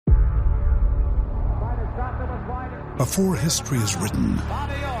Before history is written,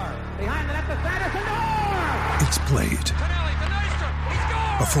 it's played.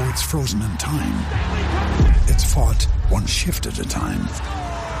 Before it's frozen in time, it's fought one shift at a time.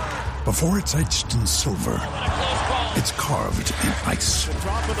 Before it's etched in silver, it's carved in ice.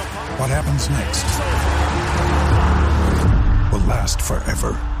 What happens next will last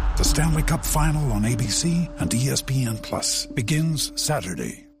forever. The Stanley Cup Final on ABC and ESPN Plus begins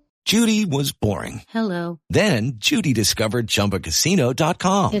Saturday. Judy was boring. Hello. Then Judy discovered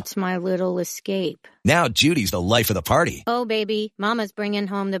ChumbaCasino.com. It's my little escape. Now Judy's the life of the party. Oh, baby, mama's bringing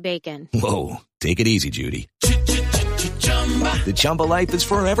home the bacon. Whoa, take it easy, Judy. The Chumba life is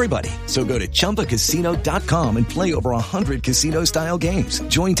for everybody. So go to ChumbaCasino.com and play over 100 casino-style games.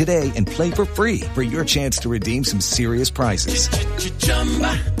 Join today and play for free for your chance to redeem some serious prizes.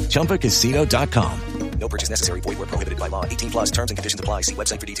 ChumbaCasino.com. No purchase necessary. Void where prohibited by law. 18 plus terms and conditions apply. See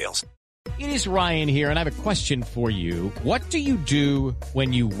website for details. It is Ryan here, and I have a question for you. What do you do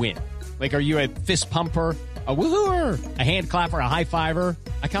when you win? Like, are you a fist pumper, a woohooer, a hand clapper, a high fiver?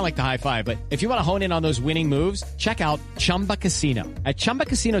 I kind of like the high five, but if you want to hone in on those winning moves, check out Chumba Casino. At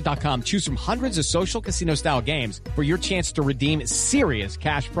ChumbaCasino.com, choose from hundreds of social casino style games for your chance to redeem serious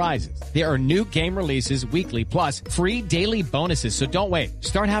cash prizes. There are new game releases weekly, plus free daily bonuses. So don't wait.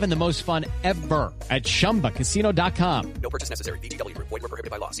 Start having the most fun ever at ChumbaCasino.com. No purchase necessary. VGW. Void where prohibited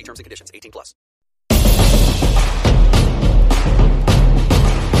by law. See terms and conditions. 18 plus.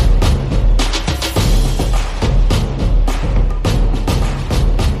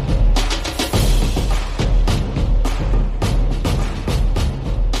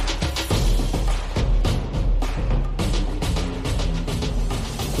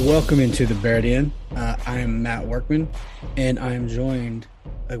 Welcome into the Bear Den. I am Matt Workman, and I am joined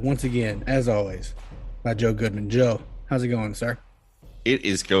once again, as always, by Joe Goodman. Joe, how's it going, sir? It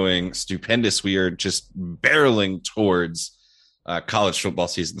is going stupendous. We are just barreling towards college football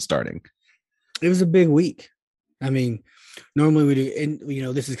season starting. It was a big week. I mean, normally we do, and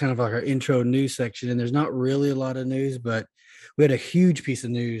this is kind of like our intro news section, and there's not really a lot of news, but we had a huge piece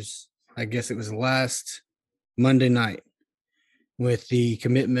of news. I guess it was last Monday night, with the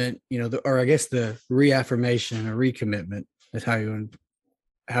commitment, the reaffirmation or recommitment, is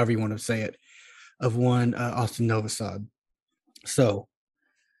however you want to say it, of one Austin Novosad. So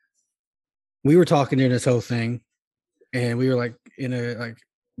we were talking during this whole thing, and we were like in a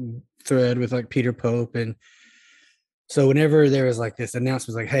thread with like Peter Pope, and so whenever there was like this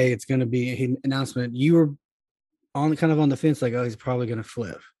announcement, like, hey, it's going to be an announcement, you were on the fence, like, oh, he's probably going to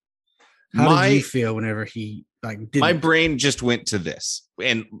flip. How did you feel whenever he didn't? My brain just went to this,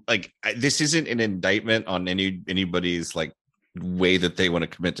 and this isn't an indictment on anybody's like way that they want to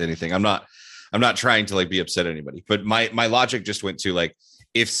commit to anything. I'm not trying to be upset at anybody, but my logic just went to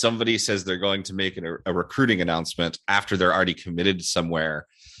if somebody says they're going to make a recruiting announcement after they're already committed somewhere,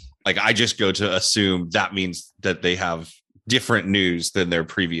 I just go to assume that means that they have different news than their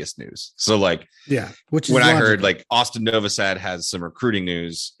previous news. So which is when logical. I heard Austin Novosad has some recruiting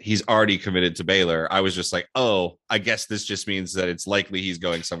news, he's already committed to Baylor, I was just oh, I guess this just means that it's likely he's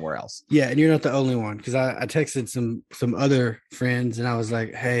going somewhere else. Yeah, and you're not the only one, because I texted some other friends, and I was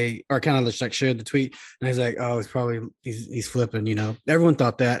like, hey, or kind of just shared the tweet, and I was like, oh, he's flipping. Everyone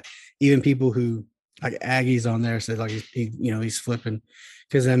thought that, even people who Aggies on there said he's flipping,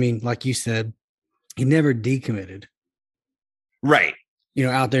 because I mean, like you said, he never decommitted. Right.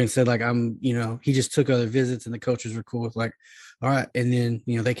 Out there and said he just took other visits, and the coaches were cool with all right. And then,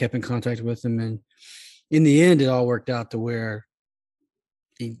 they kept in contact with him. And in the end, it all worked out to where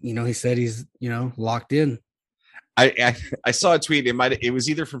he said he's, locked in. I saw a tweet. It was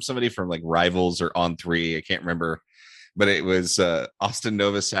either from somebody from Rivals or On3. I can't remember, but it was Austin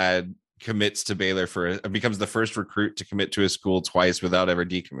Novosad commits to Baylor becomes the first recruit to commit to a school twice without ever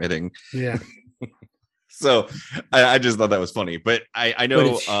decommitting. Yeah. So I just thought that was funny, but I know but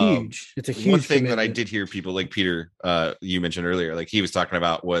it's huge. It's a huge one thing commitment. that I did hear people like Peter, you mentioned earlier, he was talking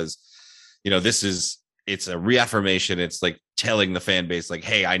about was, it's a reaffirmation. It's telling the fan base,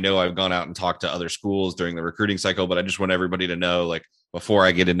 hey, I know I've gone out and talked to other schools during the recruiting cycle, but I just want everybody to know, before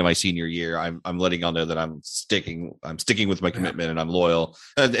I get into my senior year, I'm letting y'all know that I'm sticking with my commitment and I'm loyal.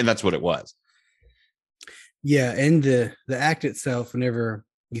 And that's what it was. Yeah. And the act itself, whenever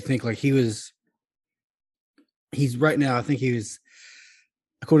you think he's right now, I think he was,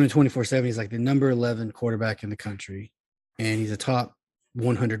 according to 24/7, he's the number 11 quarterback in the country, and he's a top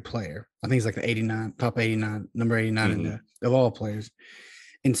 100 player. I think he's the top 89, number 89 in of all players.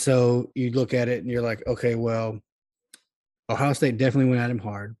 And so you look at it and you're like, okay, well, Ohio State definitely went at him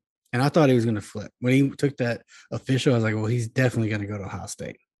hard. And I thought he was going to flip. When he took that official, I was like, well, he's definitely going to go to Ohio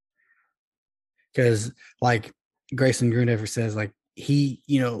State. Because Grayson Grunhofer says, like, he,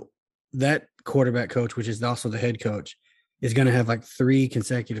 that quarterback coach, which is also the head coach, is going to have like 3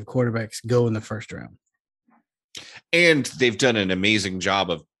 consecutive quarterbacks go in the first round. And they've done an amazing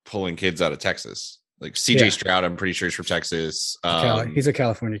job of pulling kids out of Texas. Like CJ Stroud, I'm pretty sure he's from Texas. He's a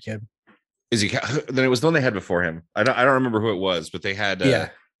California kid. Is he? Then it was the one they had before him. I don't remember who it was, but they had.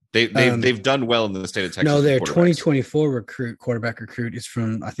 They've done well in the state of Texas. No, their 2024 quarterback recruit is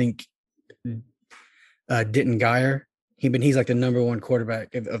from, I think, Denton Geyer. He's like the number 1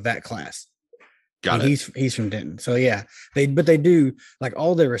 quarterback of that class. Got it. He's from Denton. So yeah, they do, like,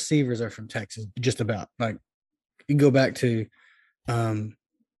 all their receivers are from Texas, just about. Like, you go back to, in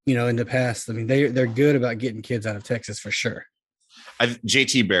the past. I mean, they're good about getting kids out of Texas for sure.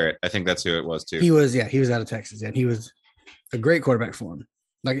 JT Barrett, I think that's who it was too. He was out of Texas, and he was a great quarterback for him.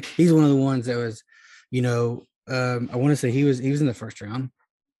 Like, he's one of the ones that was, I want to say he was in the first round.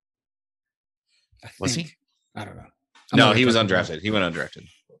 Was he? I don't know. No, he was undrafted. He went undrafted.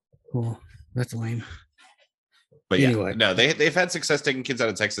 Well, that's lame. But yeah, anyway, no, they've had success taking kids out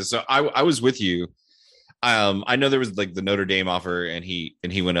of Texas. So I was with you. I know there was like the Notre Dame offer, and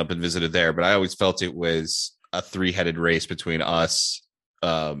he went up and visited there, but I always felt it was a 3-headed race between us,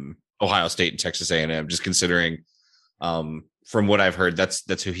 Ohio State, and Texas A&M. Just considering, from what I've heard,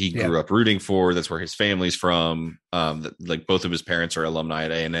 that's who he grew up rooting for. That's where his family's from. Like, both of his parents are alumni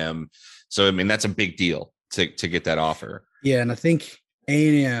at A&M, so I mean, that's a big deal to get that offer. Yeah, and I think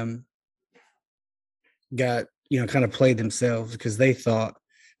A&M got kind of played themselves because they thought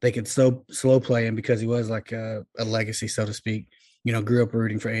they could slow play him because he was like a legacy, so to speak. Grew up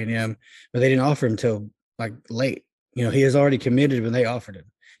rooting for A&M, but they didn't offer him till like late. He has already committed when they offered him,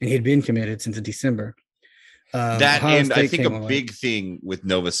 and he had been committed since December. And I think a big thing with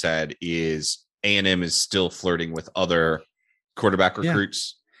Novosad is A&M is still flirting with other quarterback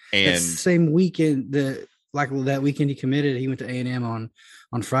recruits. And same weekend, that weekend he committed, he went to A&M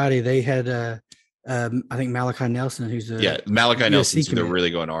on Friday. They had I think Malachi Nelson, Malachi Nelson, who they're really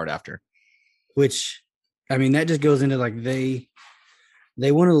going hard after. Which, I mean, that just goes into like they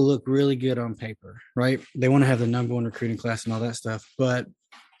want to look really good on paper, right? They want to have the number 1 recruiting class and all that stuff, but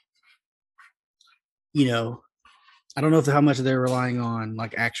I don't know how much they're relying on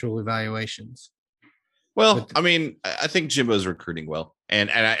like actual evaluations. Well, I mean, I think Jimbo's recruiting well, and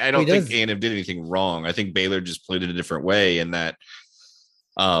I don't think A&M did anything wrong. I think Baylor just played it a different way in that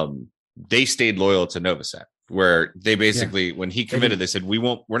they stayed loyal to Novosad, where they basically, when he committed, they said,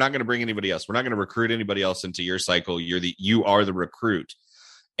 we're not going to bring anybody else. We're not going to recruit anybody else into your cycle. You are the recruit.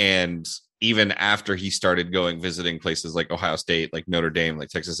 And even after he started visiting places like Ohio State, like Notre Dame, like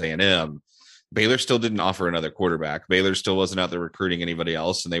Texas A&M, Baylor still didn't offer another quarterback. Baylor still wasn't out there recruiting anybody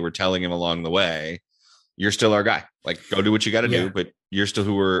else. And they were telling him along the way, you're still our guy. Like, go do what you got to do, but you're still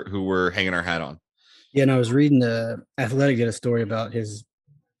who we're hanging our hat on. Yeah. And I was reading the Athletic did a story about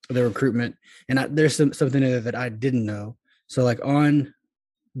the recruitment, and there's something in there that I didn't know. So like on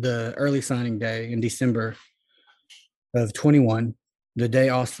the early signing day in December of 21, the day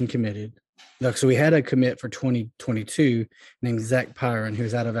Austin committed. So we had a commit for 2022 named Zach Pyron,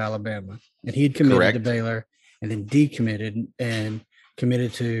 who's out of Alabama, and he had committed to Baylor and then decommitted and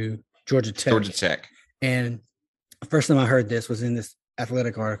committed to Georgia Tech. And the first time I heard this was in this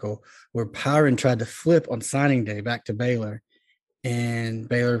Athletic article where Pyron tried to flip on signing day back to Baylor, and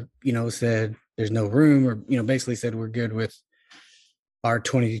Baylor, said there's no room, or, basically said we're good with our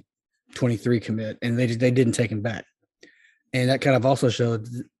 2023 commit, and they didn't take him back. And that kind of also showed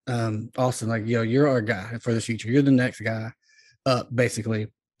Austin, like, you're our guy for the future. You're the next guy up, basically,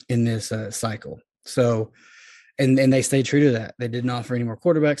 in this cycle. So, and they stayed true to that. They didn't offer any more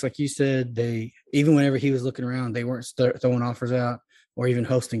quarterbacks, like you said. They, even whenever he was looking around, they weren't throwing offers out or even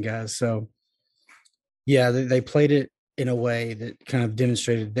hosting guys. So, yeah, they played it in a way that kind of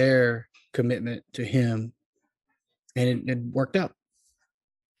demonstrated their commitment to him, and it worked out.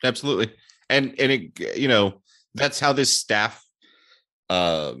 Absolutely. And it, that's how this staff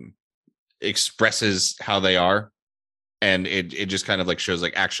expresses how they are. And it just kind of like shows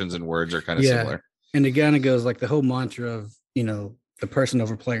like actions and words are kind of similar. And it kind of goes like the whole mantra of, the person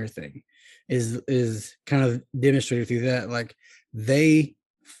over player thing is kind of demonstrated through that. Like, they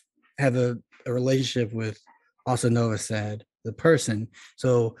have a relationship with also Novosad, the person.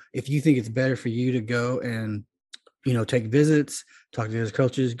 So if you think it's better for you to go and, take visits, talk to his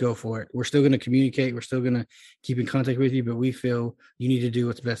coaches, go for it. We're still going to communicate. We're still going to keep in contact with you, but we feel you need to do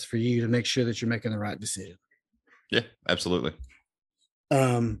what's best for you to make sure that you're making the right decision. Yeah, absolutely.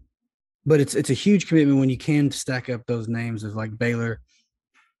 But it's a huge commitment when you can stack up those names of like Baylor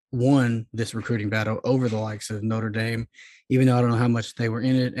won this recruiting battle over the likes of Notre Dame, even though I don't know how much they were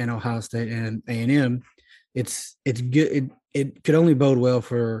in it, and Ohio State and A&M. it's good. It could only bode well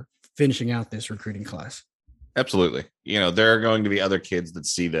for finishing out this recruiting class. Absolutely. There are going to be other kids that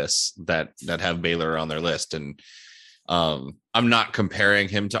see this that have Baylor on their list. And I'm not comparing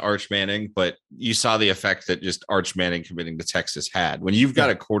him to Arch Manning, but you saw the effect that just Arch Manning committing to Texas had. When you've got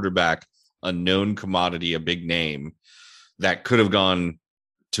a quarterback, a known commodity, a big name that could have gone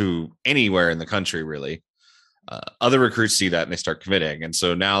to anywhere in the country, really, other recruits see that and they start committing. And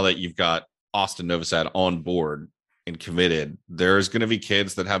so now that you've got Austin Novosad on board and committed, there's going to be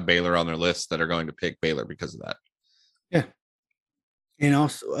kids that have Baylor on their list that are going to pick Baylor because of that. Yeah. And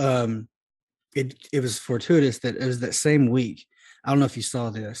also, it was fortuitous that it was that same week. I don't know if you saw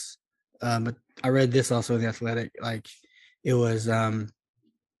this, but I read this also in The Athletic. Like, it was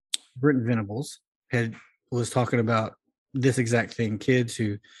Brenton Venables was talking about this exact thing: kids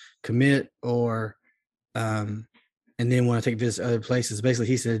who commit or and then want to take visits to other places. Basically,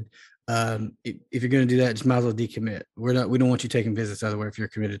 he said, if you're going to do that, just might as well decommit. We don't want you taking visits otherwise if you're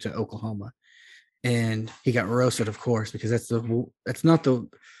committed to Oklahoma. And he got roasted, of course, because that's not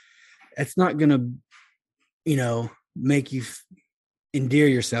going to, make you endear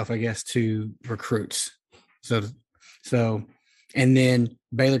yourself, I guess, to recruits. So, and then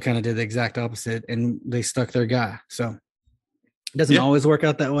Baylor kind of did the exact opposite, and they stuck their guy. So it doesn't always work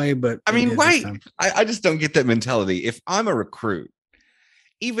out that way, but I mean, why? I just don't get that mentality. If I'm a recruit,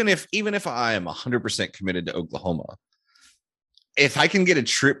 even if I am 100% committed to Oklahoma, if I can get a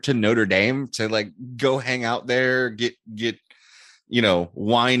trip to Notre Dame to like go hang out there, get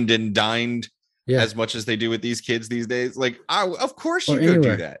wined and dined as much as they do with these kids these days, like of course you go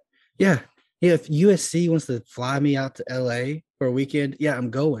do that. Yeah. If USC wants to fly me out to LA for a weekend, I'm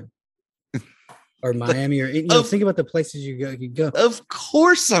going. Or Miami, or think about the places you go. Of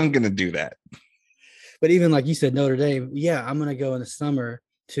course I'm gonna do that. But even like you said, Notre Dame, I'm gonna go in the summer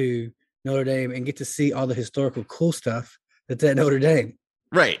to Notre Dame and get to see all the historical cool stuff that's at Notre Dame.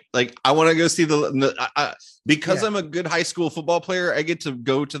 Right. Like, I want to go see because I'm a good high school football player, I get to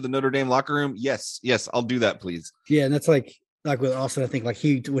go to the Notre Dame locker room. Yes, I'll do that, please. Yeah, and that's like with Austin, I think like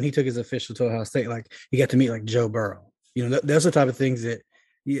when he took his official to Ohio State, like he got to meet like Joe Burrow. Those are the type of things that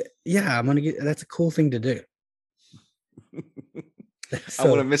I'm gonna get. That's a cool thing to do. So, I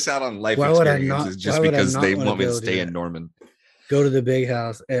want to miss out on life experiences just because they want me to stay in Norman. Go to the big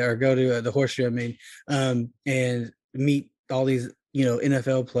house or go to the Horseshoe. I mean, and meet all these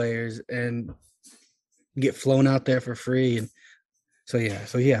NFL players and get flown out there for free. And so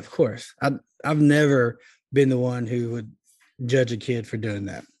of course, I've never been the one who would judge a kid for doing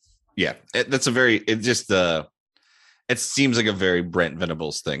that. Yeah, it seems like a very Brent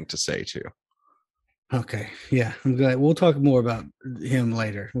Venables thing to say too. Okay. Yeah. I'm glad. We'll talk more about him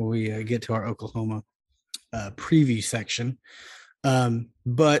later when we get to our Oklahoma preview section.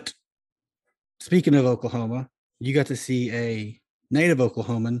 But speaking of Oklahoma, you got to see a native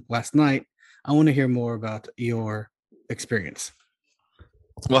Oklahoman last night. I want to hear more about your experience.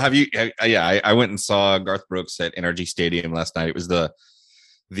 Well, I went and saw Garth Brooks at NRG Stadium last night. It was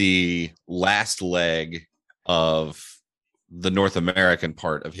the last leg of the North American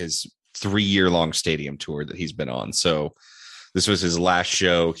part of his 3-year-long stadium tour that he's been on. So this was his last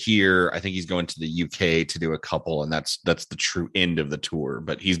show here. I think he's going to the UK to do a couple, and that's the true end of the tour.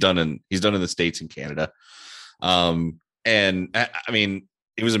 But he's done in the States and Canada. And I mean,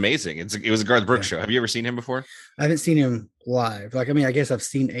 it was amazing. It was a Garth Brooks show. Have you ever seen him before? I haven't seen him live. Like, I mean, I guess I've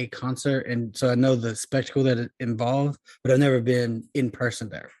seen a concert, and so I know the spectacle that it involved, but I've never been in person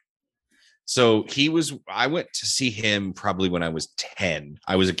there. So I went to see him probably when I was 10.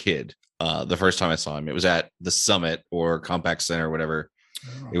 I was a kid. The first time I saw him, it was at the Summit or Compaq Center, whatever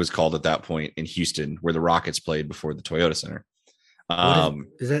it was called at that point in Houston, where the Rockets played before the Toyota Center.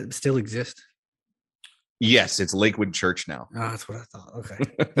 Does that still exist? Yes, it's Lakewood Church now. Oh, that's what I thought. Okay.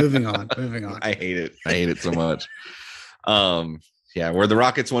 Moving on. I hate it so much. Where the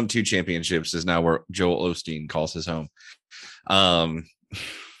Rockets won 2 championships is now where Joel Osteen calls his home.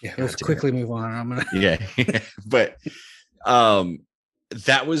 Let's quickly move on. But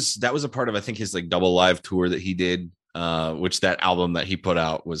that was a part of, I think, his like double live tour that he did, which that album that he put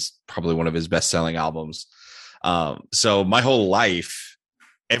out was probably one of his best-selling albums. So my whole life,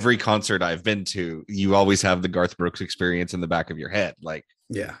 every concert I've been to, you always have the Garth Brooks experience in the back of your head. Like,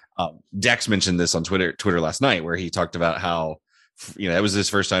 Dex mentioned this on Twitter last night, where he talked about how, that was his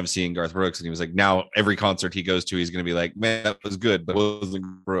first time seeing Garth Brooks. And he was like, now every concert he goes to, he's going to be like, man, that was good, but it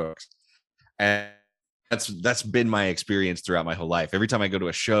wasn't Brooks. And that's been my experience throughout my whole life. Every time I go to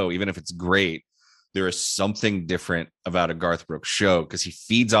a show, even if it's great, there is something different about a Garth Brooks show because he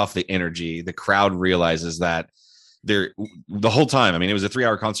feeds off the energy. The crowd realizes that there the whole time. I mean, it was a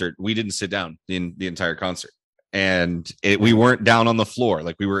 3-hour concert. We didn't sit down in the entire concert, and we weren't down on the floor.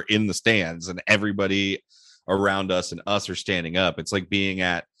 Like, we were in the stands, and everybody around us and us are standing up. It's like being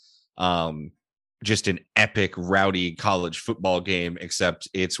at just an epic rowdy college football game, except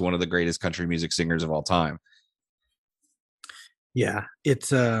it's one of the greatest country music singers of all time. Yeah,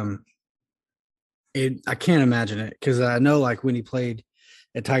 it's I can't imagine it, because I know, like, when he played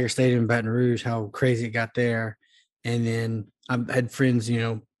at Tiger Stadium in Baton Rouge, how crazy it got there. And then I had friends,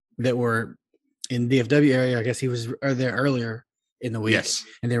 that were in DFW area. I guess he was there earlier in the week, Yes.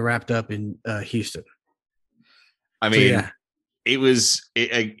 and they wrapped up in Houston. I mean, it was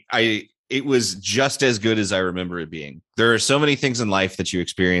just as good as I remember it being. There are so many things in life that you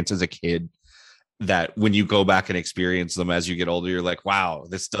experience as a kid that when you go back and experience them as you get older, you're like, wow,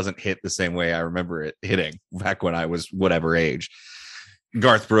 this doesn't hit the same way I remember it hitting back when I was whatever age.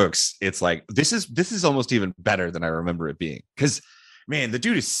 Garth Brooks, it's like, this is almost even better than I remember it being, because, man, the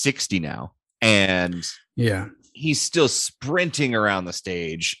dude is 60 now, and yeah, he's still sprinting around the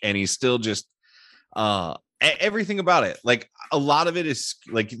stage, and he's still just everything about it. Like, a lot of it is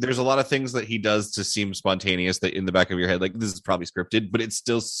like, there's a lot of things that he does to seem spontaneous that in the back of your head, like, this is probably scripted, but it's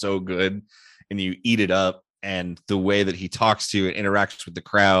still so good, and you eat it up. And the way that he talks to and interacts with the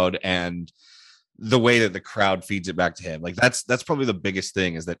crowd, and the way that the crowd feeds it back to him, like, that's probably the biggest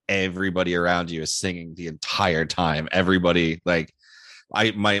thing, is that everybody around you is singing the entire time. Everybody, like,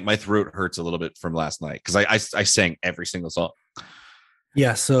 my throat hurts a little bit from last night, because I sang every single song.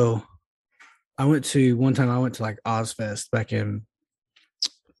 Yeah, so one time I went to like Ozfest back in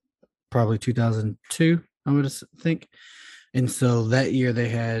probably 2002, I would think. And so that year they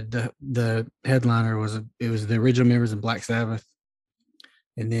had the headliner was the original members of Black Sabbath.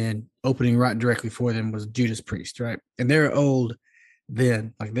 And then opening right directly for them was Judas Priest, right? And they're old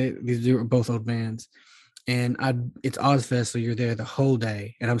then, like these were both old bands. And it's Ozfest, so you're there the whole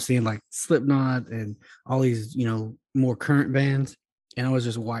day, and I'm seeing like Slipknot and all these, more current bands, and I was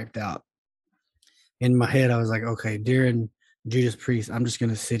just wiped out. In my head, I was like, okay, during Judas Priest, I'm just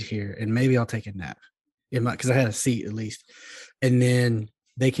gonna sit here and maybe I'll take a nap, because I had a seat at least. And then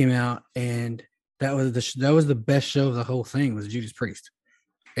they came out, and that was the best show of the whole thing, was Judas Priest.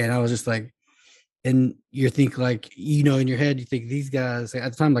 And I was just like, and you think like, in your head, you think these guys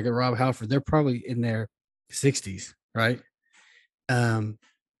at the time, like at Rob Halford, they're probably in their 60s, right? And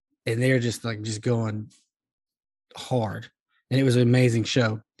they're just going hard. And it was an amazing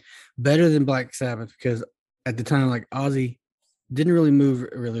show. Better than Black Sabbath, because at the time, like, Ozzy didn't really move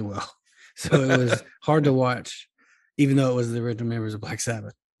really well. So it was hard to watch, even though it was the original members of Black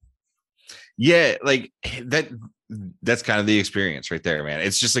Sabbath. Yeah, like that's kind of the experience right there, man.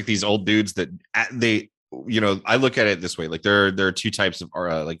 It's just like these old dudes that I look at it this way. Like, there are two types of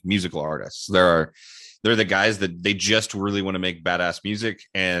like musical artists. They're the guys that they just really want to make badass music,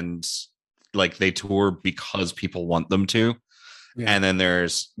 and like they tour because people want them to. Yeah. And then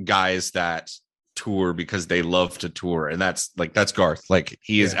there's guys that tour because they love to tour, and that's Garth. Like,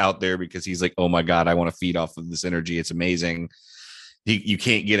 he is out there because he's like, oh my God, I want to feed off of this energy. It's amazing. You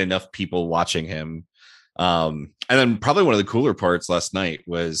can't get enough people watching him. And then probably one of the cooler parts last night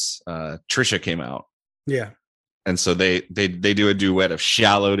was Trisha came out. Yeah. And so they do a duet of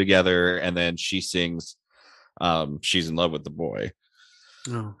Shallow together, and then she sings She's in Love with the Boy.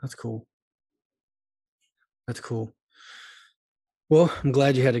 Oh, that's cool. That's cool. Well, I'm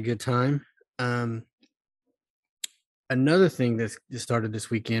glad you had a good time. Another thing that started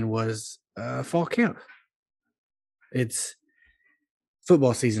this weekend was fall camp. It's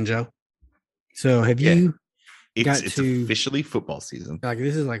football season, Joe. So have you it's officially football season? Like,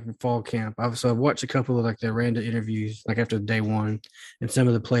 this is like fall camp. I've watched a couple of like the random interviews, like after day one, and some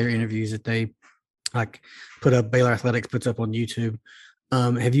of the player interviews that they like put up. Baylor Athletics puts up on YouTube.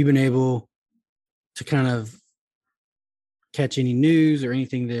 Have you been able to kind of catch any news or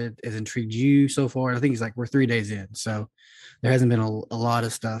anything that has intrigued you so far? I think it's like we're 3 days in, so there hasn't been a lot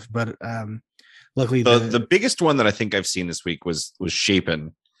of stuff. But luckily, the biggest one that I think I've seen this week was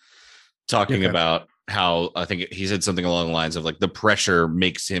Shapen talking about how, I think he said something along the lines of like, the pressure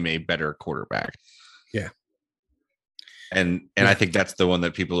makes him a better quarterback. Yeah. And I think that's the one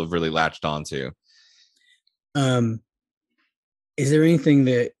that people have really latched onto. Is there anything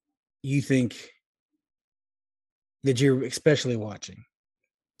that you think that you're especially watching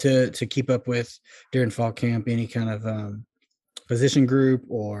to keep up with during fall camp? Any kind of position group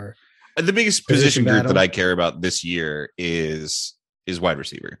or the biggest position group that I care about this year is wide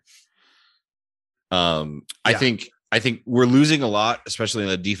receiver. I think we're losing a lot, especially in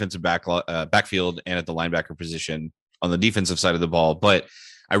the defensive backfield and at the linebacker position on the defensive side of the ball. But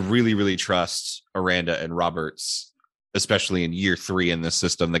I really, really trust Aranda and Roberts especially in year 3 in this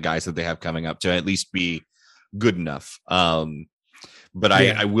system, the guys that they have coming up to at least be good enough. But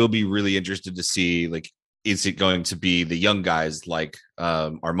I will be really interested to see, like, is it going to be the young guys like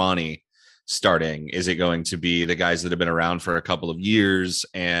Armani starting? Is it going to be the guys that have been around for a couple of years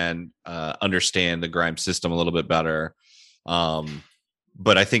and understand the Grimes system a little bit better?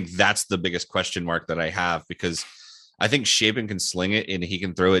 But I think that's the biggest question mark that I have, because I think Shapen can sling it and he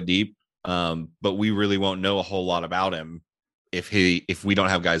can throw it deep. But we really won't know a whole lot about him if we don't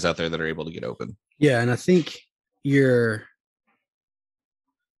have guys out there that are able to get open. Yeah. And I think I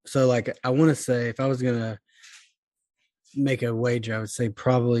want to say, if I was going to make a wager, I would say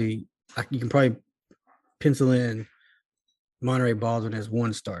probably you can probably pencil in Monterey Baldwin as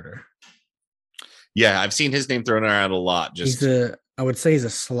one starter. Yeah. I've seen his name thrown around a lot. I would say he's a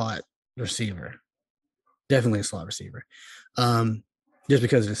slot receiver. Definitely a slot receiver. Just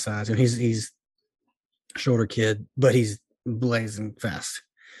because of his size. And he's a shorter kid, but he's blazing fast.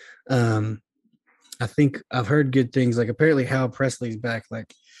 I think I've heard good things. Like, apparently Hal Presley's back.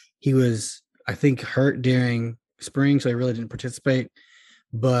 Like, he was, I think, hurt during spring, so he really didn't participate.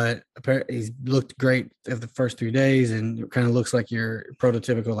 But apparently he's looked great of the first 3 days, and it kind of looks like your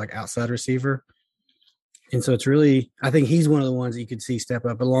prototypical, like, outside receiver. And so it's really, I think he's one of the ones that you could see step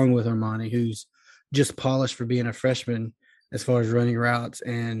up, along with Armani, who's just polished for being a freshman as far as running routes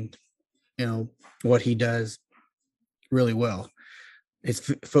and, what he does really well. His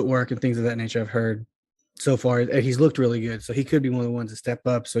footwork and things of that nature, I've heard so far. He's looked really good. So he could be one of the ones to step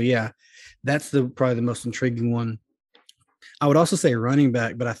up. So, yeah, that's probably the most intriguing one. I would also say running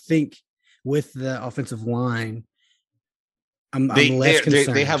back, but I think with the offensive line, I'm less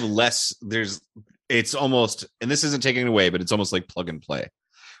concerned. They have less. It's almost, and this isn't taking away, but it's almost like plug and play,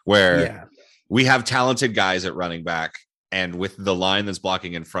 where we have talented guys at running back, and with the line that's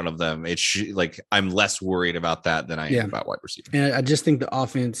blocking in front of them, I'm less worried about that than I am about wide receiver. And I just think the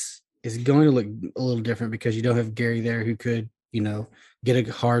offense is going to look a little different because you don't have Gary there who could, get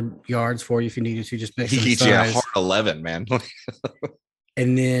a hard yards for you if you needed to, just based on size. Yeah, hard 11, man.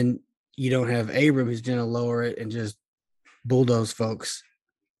 And then you don't have Abram who's going to lower it and just bulldoze folks.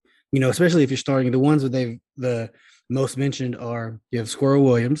 Especially if you're starting, the ones that the most mentioned are, you have Squirrel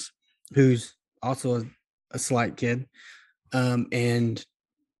Williams, who's also a slight kid. And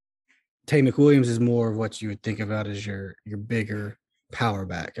Tay McWilliams is more of what you would think about as your bigger power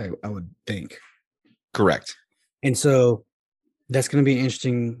back, I would think. Correct. And so that's going to be an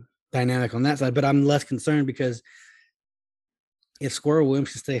interesting dynamic on that side, but I'm less concerned because if Squirrel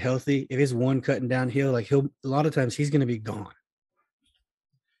Williams can stay healthy, if it's one cutting downhill, like a lot of times he's going to be gone.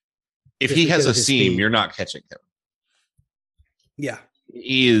 If he has a seam, you're not catching him. Yeah.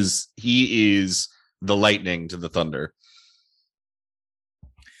 He is the lightning to the thunder.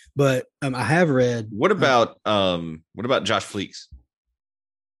 But I have read. What about Josh Fleeks?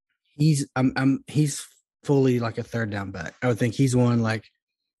 He's fully like a third down back. I would think he's one, like,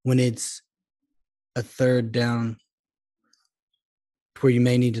 when it's a third down where you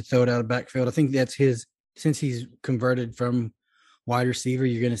may need to throw it out of backfield. I think that's his, since he's converted from wide receiver,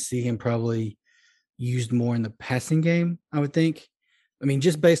 you're going to see him probably used more in the passing game, I would think. I mean,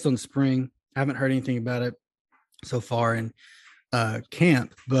 just based on spring, I haven't heard anything about it so far in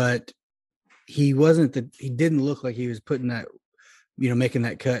camp, but he didn't look like he was putting that, making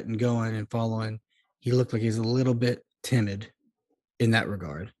that cut and going and following. He looked like he was a little bit timid in that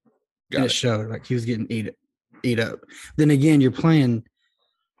regard. And it showed, like, he was getting eat up. Then again, you're playing,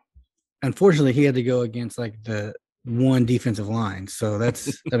 unfortunately, he had to go against like the one defensive line. So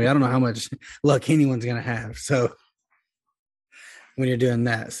that's, I don't know how much luck anyone's going to have. So when you're doing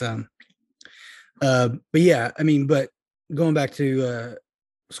that, but yeah, but going back to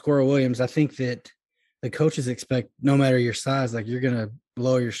Squirrel Williams, I think that the coaches expect, no matter your size, like, you're going to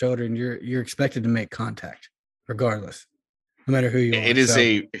lower your shoulder and you're expected to make contact regardless, no matter who you are. It is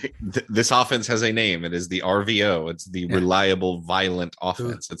this offense has a name. It is the RVO. It's the reliable, violent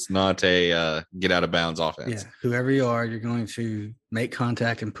offense. It's not a get out of bounds offense. Yeah. Whoever you are, you're going to make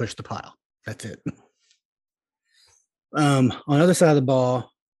contact and push the pile. That's it. On the other side of the ball,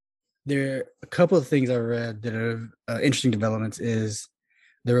 there are a couple of things I read that are interesting developments is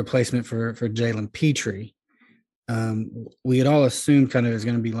the replacement for Jalen Petrie. We had all assumed kind of is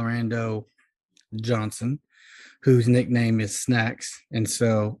going to be Lorando Johnson, whose nickname is Snacks. And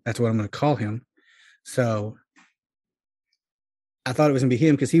so that's what I'm going to call him. So I thought it was going to be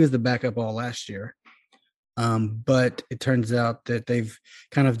him because he was the backup all last year. But it turns out that they've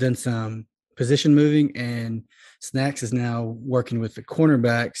kind of done some position moving, and Snacks is now working with the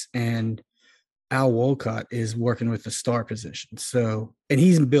cornerbacks, and Al Wolcott is working with the star position. So, and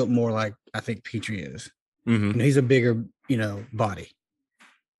he's built more like I think Petrie is. Mhm. You know, he's a bigger, body.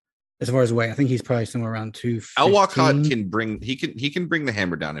 As far as weight, I think he's probably somewhere around 215. Al Walcott can bring the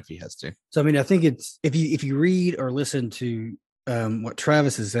hammer down if he has to. So I mean, I think it's if you read or listen to what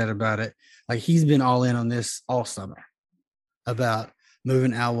Travis has said about it, like he's been all in on this all summer about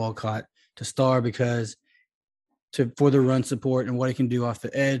moving Al Walcott to star because for the run support and what he can do off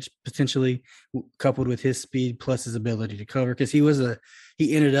the edge, potentially coupled with his speed plus his ability to cover. Because he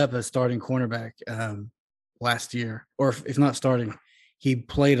ended up a starting cornerback last year, or if not starting, he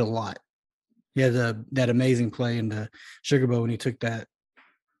played a lot. He had that amazing play in the Sugar Bowl when he took that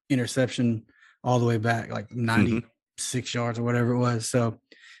interception all the way back, like 96 yards or whatever it was. So,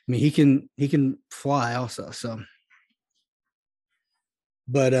 I mean, he can fly also. So,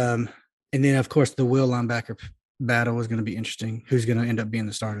 but and then of course the will linebacker battle is going to be interesting. Who's going to end up being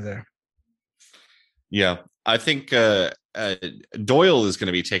the starter there? Yeah, I think Doyle is going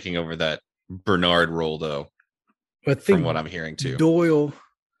to be taking over that Bernard role, though. I think from what I'm hearing too, Doyle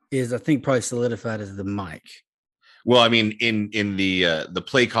is, I think, probably solidified as the Mike. Well, I mean, in the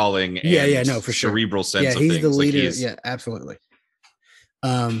play calling, and no, for sure, cerebral sense. Yeah, he's of the things. leader. Like Yeah, absolutely.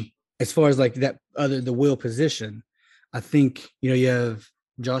 As far as like that the will position, I think you have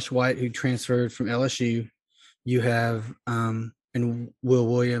Josh White, who transferred from LSU. You have and Will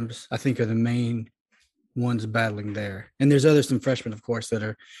Williams, I think, are the main ones battling there. And there's some freshmen, of course, that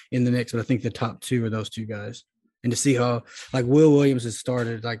are in the mix, but I think the top two are those two guys. And to see how like Will Williams has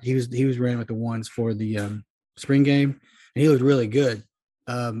started, like he was running with the ones for the spring game, and he looked really good.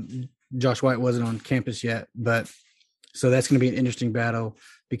 Josh White wasn't on campus yet, but so that's going to be an interesting battle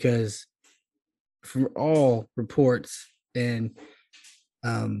because from all reports, and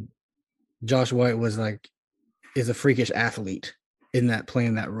Josh White is a freakish athlete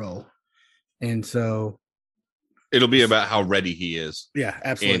playing that role. And so it'll be about how ready he is. Yeah,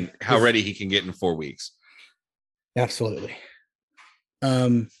 absolutely. And how ready he can get in 4 weeks. Absolutely.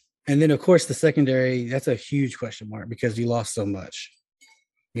 And then of course the secondary, that's a huge question mark because you lost so much,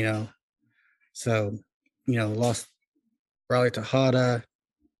 so, lost Riley Tejada,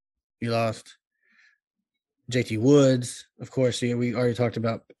 you lost JT Woods. Of course, we already talked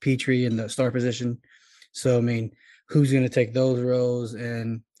about Petrie in the star position. So, I mean, who's going to take those roles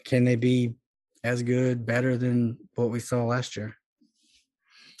and can they be as good, better than what we saw last year?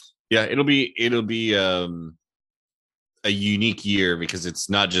 Yeah, it'll be a unique year because it's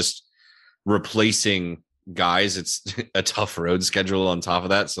not just replacing guys, it's a tough road schedule on top of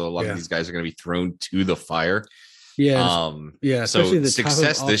that. So a lot of these guys are going to be thrown to the fire. Yeah. Especially so the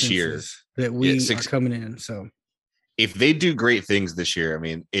success this year that we are coming in. So if they do great things this year, I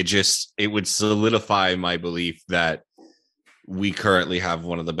mean, it would solidify my belief that we currently have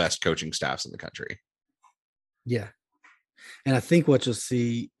one of the best coaching staffs in the country. Yeah. And I think what you'll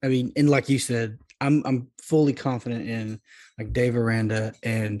see, I mean, and like you said, I'm fully confident in like Dave Aranda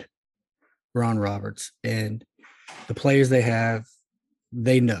and Ron Roberts and the players they have,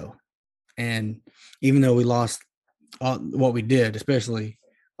 they know. And even though we lost what we did, especially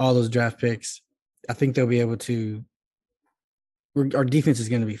all those draft picks, I think they'll be able to, our defense is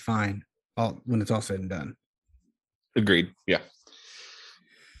going to be fine when it's all said and done. Agreed. Yeah.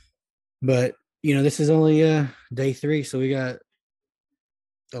 But, this is only day 3, so we got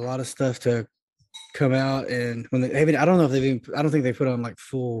a lot of stuff to come out. And when I don't think they put on like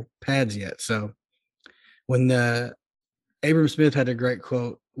full pads yet. So when Abram Smith had a great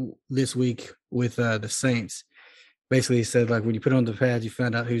quote this week with the Saints, basically he said, like, when you put on the pads, you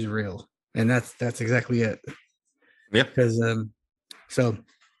find out who's real. And that's exactly it. Yeah. Because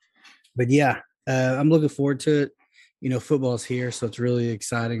but yeah, I'm looking forward to it. Football's here, so it's really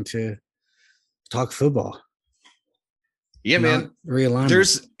exciting to talk football. Yeah, man. Realignment.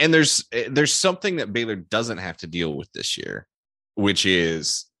 There's something that Baylor doesn't have to deal with this year, which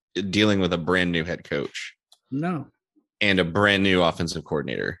is dealing with a brand new head coach. No. And a brand new offensive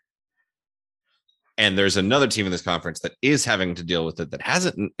coordinator. And there's another team in this conference that is having to deal with it that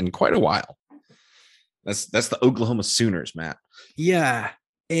hasn't in quite a while. That's the Oklahoma Sooners, Matt. Yeah.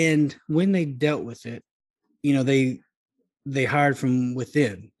 And when they dealt with it, they hired from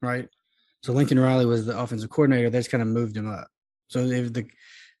within, right? So Lincoln Riley was the offensive coordinator. They just kind of moved him up. So the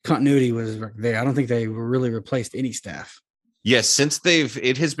continuity was there. I don't think they really replaced any staff. Yes,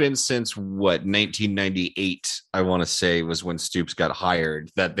 it has been since 1998, I want to say, was when Stoops got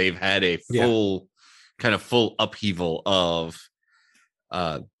hired, that they've had a full upheaval of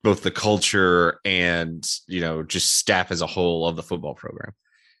both the culture and, just staff as a whole of the football program.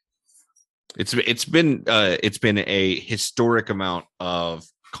 It's been a historic amount of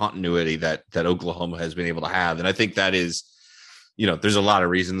continuity that Oklahoma has been able to have. And I think that is, there's a lot of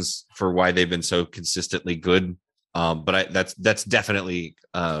reasons for why they've been so consistently good. But that's definitely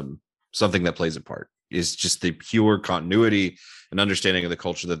something that plays a part, is just the pure continuity and understanding of the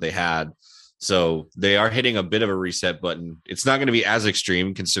culture that they had. So they are hitting a bit of a reset button. It's not going to be as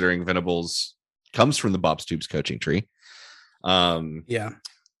extreme considering Venables comes from the Bob's Tubes coaching tree. Yeah.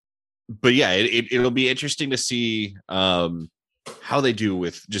 But yeah, it'll be interesting to see how they do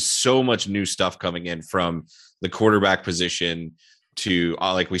with just so much new stuff coming in, from the quarterback position to,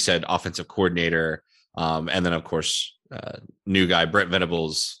 like we said, offensive coordinator. And then, of course, new guy, Brent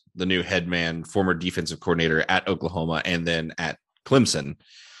Venables, the new head man, former defensive coordinator at Oklahoma and then at Clemson,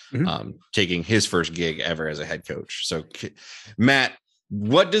 taking his first gig ever as a head coach. So, Matt,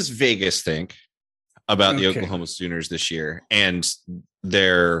 what does Vegas think about the Oklahoma Sooners this year and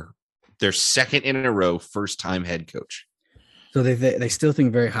their second in a row first-time head coach? So they still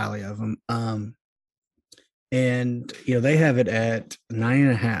think very highly of him. And, they have it at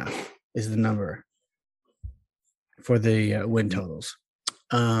 9.5 is the number for the win totals.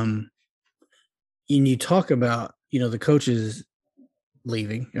 And you talk about, the coaches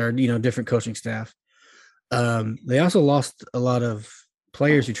leaving, or, different coaching staff. They also lost a lot of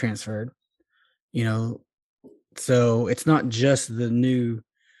players who transferred, so it's not just the new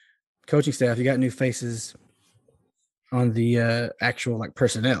coaching staff. You got new faces on the actual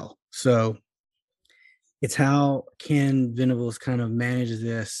personnel. So it's how can Venables kind of manage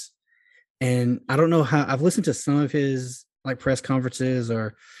this. And I don't know how. I've listened to some of his press conferences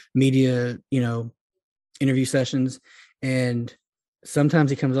or media, interview sessions, and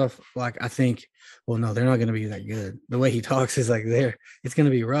sometimes he comes off I think, well, no, they're not going to be that good. The way he talks is it's going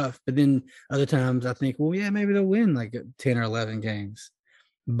to be rough. But then other times I think, well, yeah, maybe they'll win 10 or 11 games.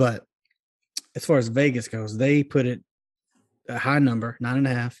 But as far as Vegas goes, they put it a high number,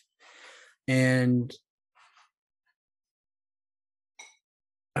 9.5, and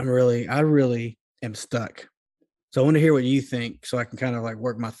I really am stuck. So I want to hear what you think, so I can kind of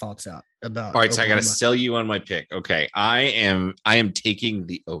work my thoughts out about. All right, Oklahoma. so I got to sell you on my pick. Okay, I am taking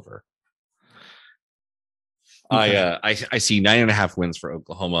the over. Okay. I see 9.5 wins for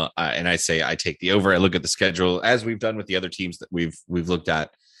Oklahoma, and I say I take the over. I look at the schedule, as we've done with the other teams that we've looked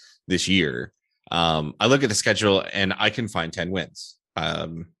at this year. I look at the schedule and I can find 10 wins.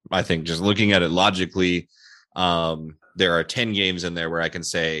 I think just looking at it logically, there are 10 games in there where I can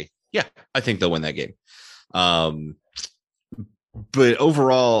say, yeah, I think they'll win that game. But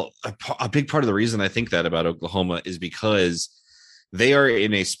overall, a big part of the reason I think that about Oklahoma is because they are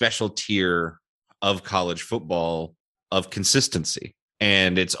in a special tier of college football of consistency.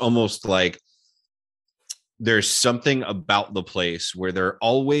 And it's almost like there's something about the place where they're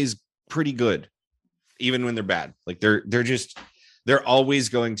always pretty good, even when they're bad. They're always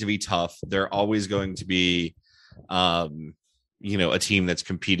going to be tough. They're always going to be, a team that's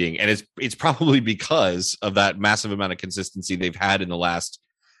competing. And it's probably because of that massive amount of consistency they've had in the last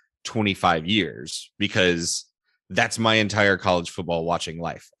 25 years, because that's my entire college football watching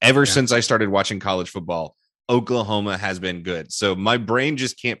life. Ever since I started watching college football, Oklahoma has been good. So my brain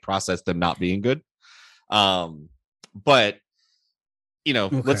just can't process them not being good. But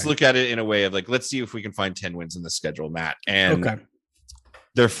let's look at it in a way of let's see if we can find 10 wins in the schedule, Matt. And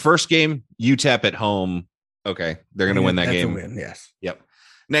their first game, UTEP at home. Okay, they're going to win that game. Win, yes. Yep.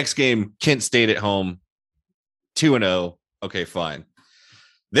 Next game, Kent State at home, 2-0. Okay, fine.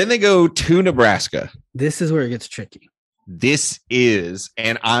 Then they go to Nebraska. This is where it gets tricky.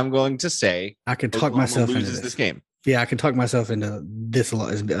 And I'm going to say I can talk myself into this game. Yeah, I can talk myself into this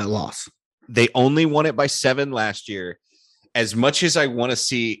loss. They only won it by 7 last year. As much as I want to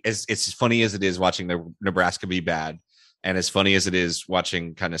see, as funny as it is watching the Nebraska be bad, and as funny as it is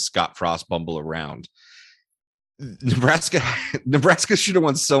watching kind of Scott Frost bumble around, Nebraska should have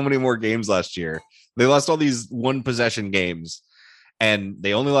won so many more games last year. They lost all these one possession games, and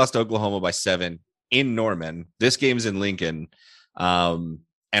they only lost Oklahoma by 7 in Norman. This game's in Lincoln. And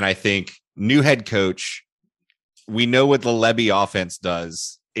I think new head coach, we know what the Lebby offense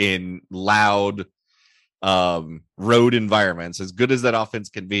does in loud road environments. As good as that offense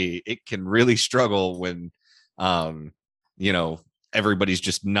can be, it can really struggle when, everybody's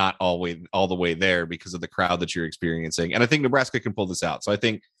just not all the way there because of the crowd that you're experiencing. And I think Nebraska can pull this out. So I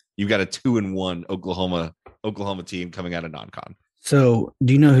think you've got a 2-1 Oklahoma team coming out of non-con. So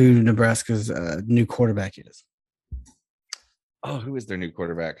do you know who Nebraska's new quarterback is? Oh, who is their new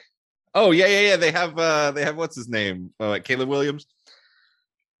quarterback? Oh, yeah. They have what's his name? Caleb Williams?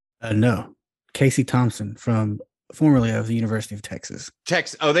 No. Casey Thompson, formerly of the University of Texas.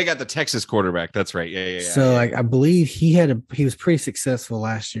 Oh, they got the Texas quarterback. That's right. Yeah. So I believe he was pretty successful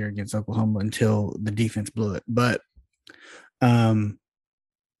last year against Oklahoma until the defense blew it. But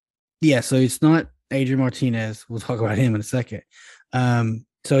Yeah, so it's not Adrian Martinez. We'll talk about him in a second.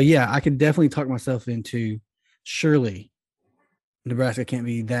 So yeah, I could definitely talk myself into surely Nebraska can't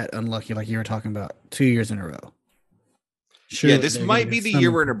be that unlucky like you were talking about 2 years in a row. Yeah, this might be the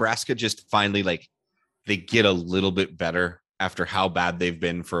year where Nebraska just finally like they get a little bit better after how bad they've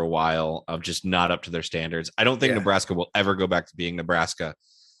been for a while of just not up to their standards. I don't think Nebraska will ever go back to being Nebraska,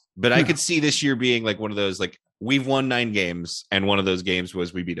 but I could see this year being like one of those, like we've won 9 games and one of those games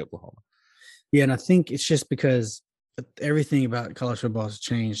was we beat Oklahoma. Yeah, and I think it's just because everything about college football has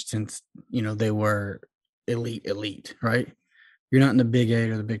changed since, they were elite, right? You're not in the Big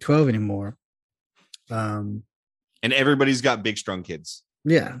 8 or the Big 12 anymore. And everybody's got big, strong kids.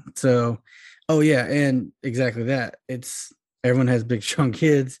 Yeah. So, and exactly that. Everyone has big, strong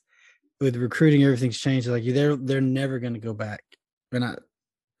kids. With recruiting, everything's changed. Like they're never going to go back. I'm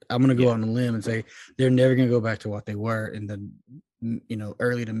going to go out on a limb and say they're never going to go back to what they were in the,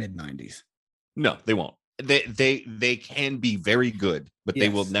 early to mid 90s. No, they won't. They can be very good, but they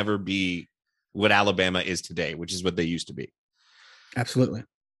will never be what Alabama is today, which is what they used to be. Absolutely.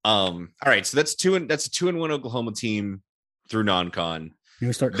 All right, so that's a 2-1 Oklahoma team through non-con.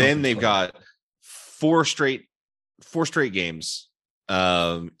 Then they've got four straight games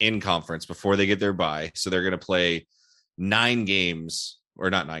in conference before they get their bye. So they're going to play 9 games,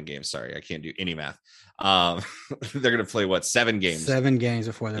 or not 9 games. Sorry, I can't do any math. They're going to play 7 games? 7 games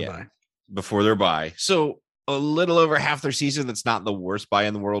before their bye. Before their bye. So a little over half their season. That's not the worst bye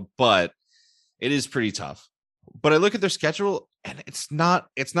in the world, but it is pretty tough. But I look at their schedule and it's not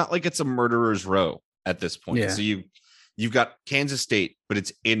like it's a murderer's row at this point. Yeah. So you've got Kansas State, but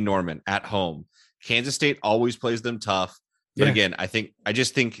it's in Norman at home. Kansas State always plays them tough. But again, I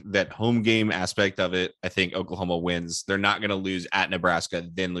just think that home game aspect of it, I think Oklahoma wins. They're not going to lose at Nebraska,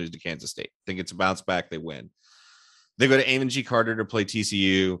 then lose to Kansas State. I think it's a bounce back. They win. They go to Amon G. Carter to play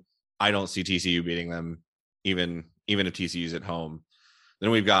TCU. I don't see TCU beating them, even if TCU's at home.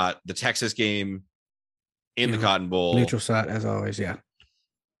 Then we've got the Texas game in the Cotton Bowl. Neutral site, as always, yeah.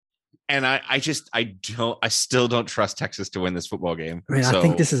 And I still don't trust Texas to win this football game. I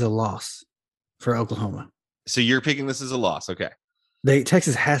think this is a loss for Oklahoma. So you're picking this as a loss, okay?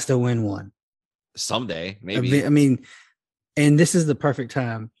 Texas has to win one someday, maybe. I mean, and this is the perfect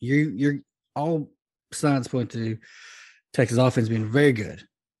time. You're all signs point to Texas offense being very good.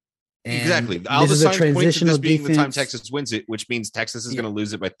 And exactly. All this the is a signs point to this being defense. the time Texas wins it, which means Texas is going to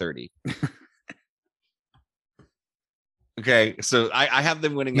lose it by 30. Okay, so I have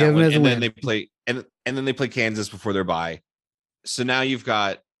them winning that one, and then they play and then they play Kansas before their bye. So now you've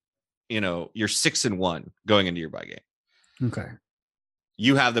got, you're 6-1 going into your bye game. Okay.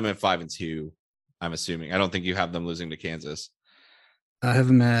 You have them at 5-2. I'm assuming. I don't think you have them losing to Kansas. I have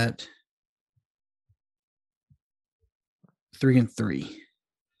them at 3-3.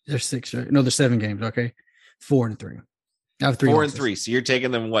 They're 6. No, they're 7 games. Okay, 4-3. I have 3. 4-3. So you're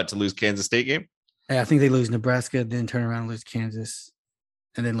taking them to lose Kansas State game? I think they lose Nebraska, then turn around and lose Kansas,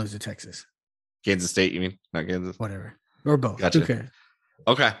 and then lose to Texas. Kansas State, you mean? Not Kansas? Whatever. Or both. Gotcha. Who cares?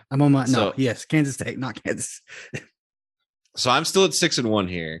 Okay. I'm on my yes, Kansas State, not Kansas. So I'm still at 6-1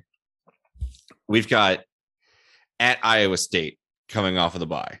 here. We've got at Iowa State coming off of the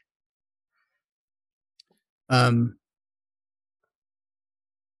bye. That's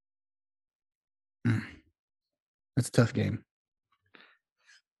a tough game.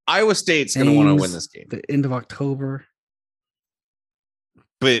 Iowa State's going to want to win this game. The end of October.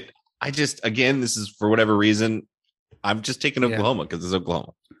 But this is for whatever reason, I'm just taking Oklahoma because it's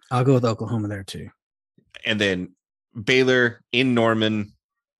Oklahoma. I'll go with Oklahoma there too. And then Baylor in Norman.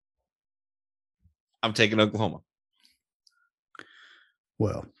 I'm taking Oklahoma.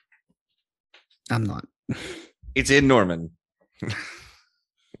 Well, I'm not. It's in Norman.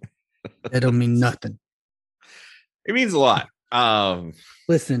 That don't mean nothing. It means a lot.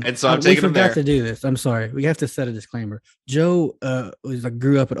 Listen, and so I'm taking we forgot there to do this. I'm sorry. We have to set a disclaimer. Joe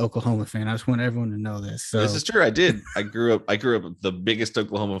grew up an Oklahoma fan. I just want everyone to know this. So this is true. I did. I grew up the biggest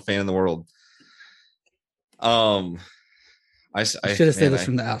Oklahoma fan in the world. I should have said this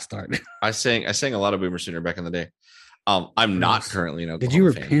from the outstart. I sang a lot of Boomer Sooner back in the day. I'm not currently an Oklahoma Did you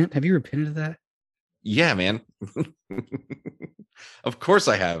repent? fan. Have you repented of that? Yeah, man. Of course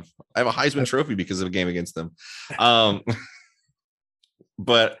I have. I have a Heisman Trophy because of a game against them.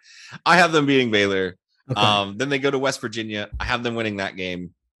 But I have them beating Baylor. Okay. Then they go to West Virginia. I have them winning that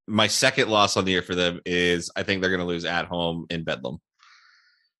game. My second loss on the year for them is I think they're going to lose at home in Bedlam.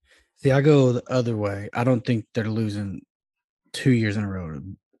 See, I go the other way. I don't think they're losing 2 years in a row to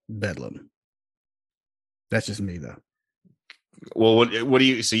Bedlam. That's just me, though. Well, what do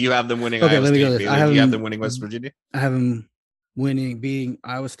you? So you have them winning? Okay, Iowa let me State, go this. Baylor. You have them winning West Virginia. I have them beating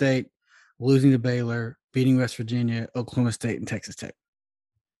Iowa State, losing to Baylor, beating West Virginia, Oklahoma State, and Texas Tech.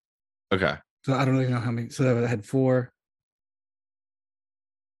 Okay. So I don't even know how many. So I had 4,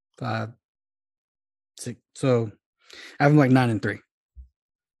 5, 6. So I have them like 9-3.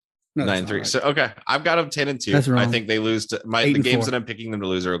 No, 9-3. right. So okay, I've got them 10-2. That's wrong. I think they lose to the 8-4. games that I'm picking them to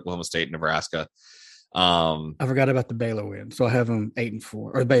lose are Oklahoma State and Nebraska. I forgot about the Baylor win, so I have them 8-4,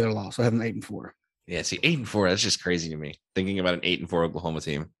 or the Baylor loss. So I have them 8-4. Yeah, see, 8-4. That's just crazy to me. Thinking about an 8-4 Oklahoma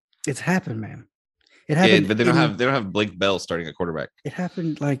team. It's happened, man. It happened, but they don't have Blake Bell starting at quarterback. It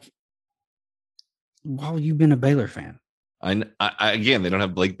happened like while you've been a Baylor fan. I again, they don't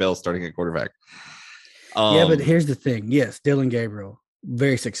have Blake Bell starting at quarterback. Yeah, but here's the thing. Yes, Dylan Gabriel,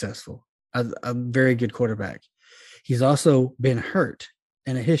 very successful, a very good quarterback. He's also been hurt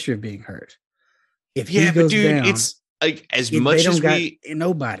and a history of being hurt. If he goes down, it's like as much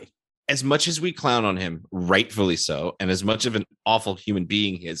as we clown on him, rightfully so, and as much of an awful human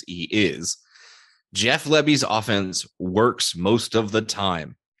being as he is, Jeff Lebby's offense works most of the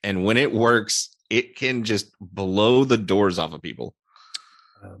time, and when it works, it can just blow the doors off of people.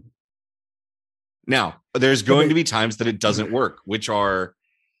 Now, there's going to be times that it doesn't work, which are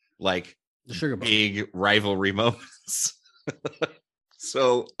like the Sugar Bowl, big rivalry moments.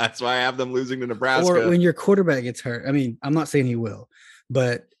 So that's why I have them losing to Nebraska. Or when your quarterback gets hurt. I mean, I'm not saying he will,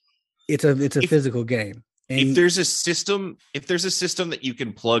 but it's a physical game. And if there's a system that you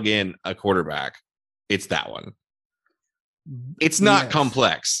can plug in a quarterback, it's that one. It's not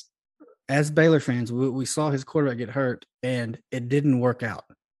complex. As Baylor fans, we saw his quarterback get hurt, and it didn't work out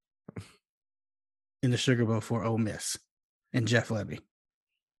in the Sugar Bowl for Ole Miss and Jeff Lebby.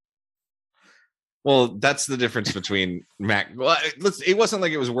 Well, that's the difference between Matt. Well, it wasn't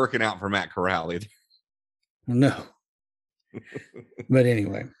like it was working out for Matt Corral either. No. But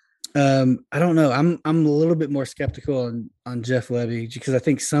anyway, I don't know. I'm a little bit more skeptical on Jeff Lebby because I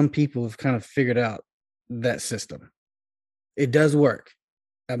think some people have kind of figured out that system. It does work.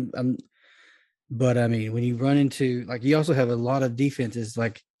 But I mean, when you run into, like, you also have a lot of defenses,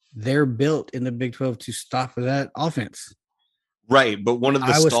 like they're built in the Big 12 to stop that offense. Right, but one of the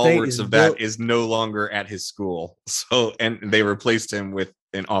Iowa stalwarts of that is no longer at his school. So, and they replaced him with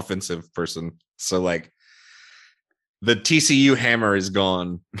an offensive person. So, like, the TCU hammer is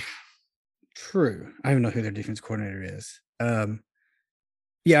gone. True. I don't even know who their defense coordinator is.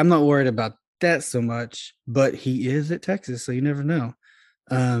 Yeah, I'm not worried about that so much, but he is at Texas, so you never know.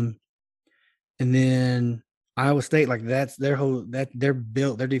 And then Iowa State, like their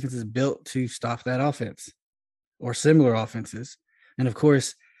defense is built to stop that offense or similar offenses. And of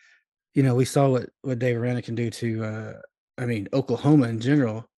course, you know, we saw what Dave Aranda can do to Oklahoma in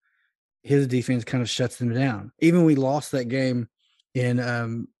general. His defense kind of shuts them down. Even we lost that game in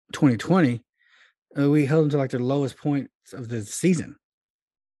 2020, we held them to like their lowest points of the season.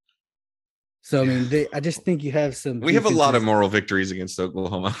 So I mean, I just think you have some. We have a lot of moral victories against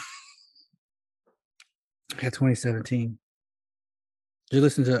Oklahoma. Yeah, 2017. Did you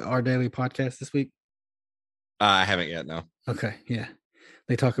listen to our daily podcast this week? I haven't yet. No. Okay. Yeah,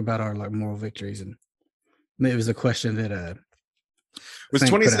 they talk about our like moral victories, and it was a question that was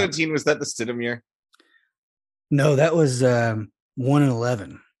 2017. Was that the Stidham year? No, that was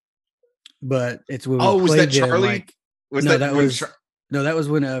 1-11. But it's when was that Charlie? That was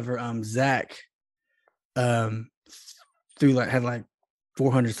whenever Zach had like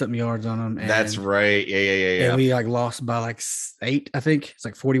 400 something yards on him. That's right. Yeah. And we like lost by like 8, I think. It's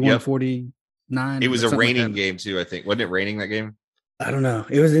like 41-49. It was a raining game too, I think. Wasn't it raining that game? I don't know.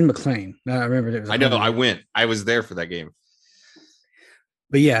 It was in McLean. I remember it was. I know. I went. I was there for that game.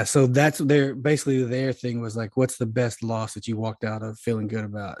 But yeah, so that's their thing was like, what's the best loss that you walked out of feeling good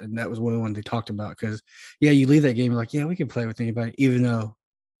about? And that was one of the ones they talked about because, yeah, you leave that game, you're like, yeah, we can play with anybody, even though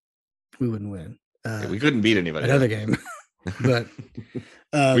we wouldn't win. We couldn't beat anybody. Another game, but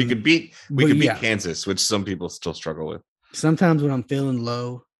we could beat Kansas, which some people still struggle with. Sometimes when I'm feeling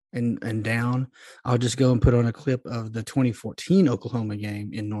low and down, I'll just go and put on a clip of the 2014 Oklahoma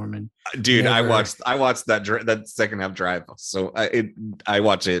game in Norman. Dude, I watched that second half drive. So I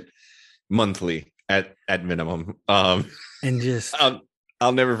watch it monthly at minimum. And just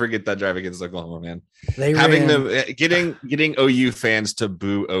I'll never forget that drive against Oklahoma, man. Getting OU fans to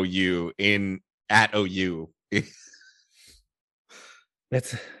boo OU at OU. They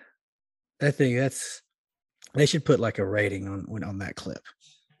should put like a rating on that clip.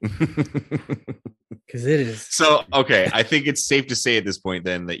 Because it is so okay. I think it's safe to say at this point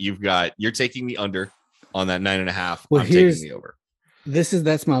then that you're taking the under on that 9.5. Well, I'm taking the over.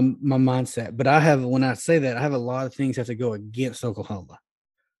 That's my mindset. But when I say that, I have a lot of things have to go against Oklahoma.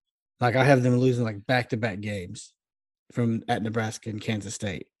 Like I have them losing like back-to-back games. from at Nebraska and Kansas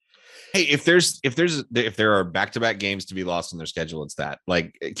State. Hey, if there are back-to-back games to be lost on their schedule, it's that.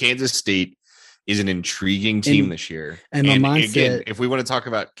 Like Kansas State is an intriguing team this year. And my mindset, again, if we want to talk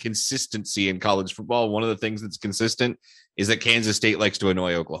about consistency in college football, one of the things that's consistent is that Kansas State likes to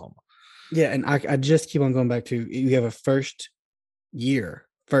annoy Oklahoma. Yeah, and I just keep on going back to, you have a first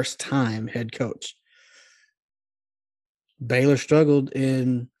time head coach. Baylor struggled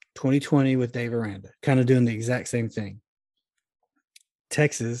in 2020 with Dave Aranda, kind of doing the exact same thing.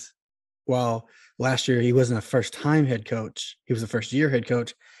 Texas, while last year he wasn't a first-time head coach, he was a first-year head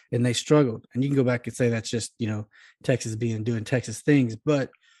coach, and they struggled. And you can go back and say that's just, Texas doing Texas things,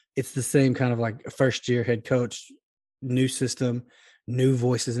 but it's the same kind of like a first-year head coach, new system, new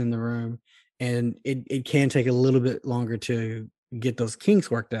voices in the room, and it can take a little bit longer to get those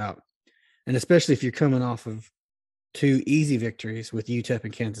kinks worked out. And especially if you're coming off of 2 easy victories with UTEP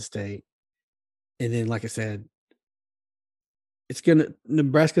and Kansas State. And then, like I said,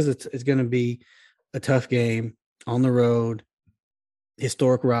 Nebraska's is going to be a tough game on the road,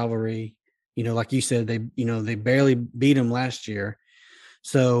 historic rivalry. Like you said, they barely beat them last year.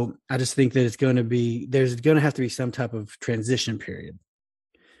 So I just think that there's going to have to be some type of transition period.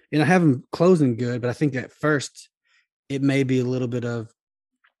 And I have them closing good, but I think at first it may be a little bit of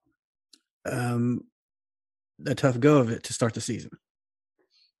a tough go of it to start the season.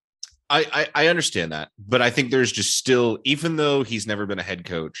 I understand that, but I think there's just still, even though he's never been a head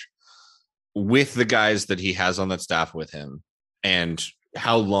coach, with the guys that he has on that staff with him and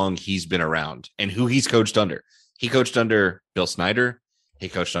how long he's been around and who he's coached under. He coached under Bill Snyder, he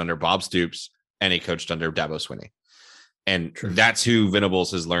coached under Bob Stoops, and he coached under Dabo Swinney. And True. That's who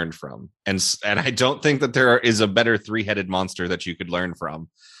Venables has learned from. And I don't think that there is a better 3-headed monster that you could learn from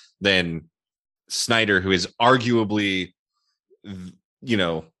than Snyder, who is arguably,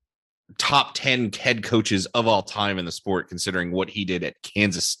 top 10 head coaches of all time in the sport, considering what he did at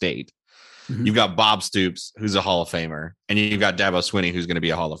Kansas State. Mm-hmm. You've got Bob Stoops, who's a Hall of Famer, and you've got Dabo Swinney, who's going to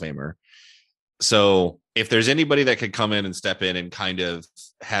be a Hall of Famer. So if there's anybody that could come in and step in and kind of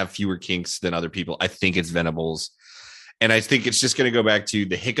have fewer kinks than other people, I think it's Venables. And I think it's just going to go back to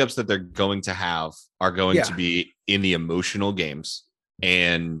the hiccups that they're going to have are going to be in the emotional games.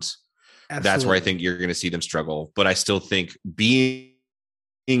 And that's where I think you're going to see them struggle. But I still think being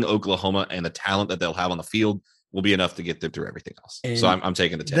Oklahoma and the talent that they'll have on the field will be enough to get them through everything else. And so I'm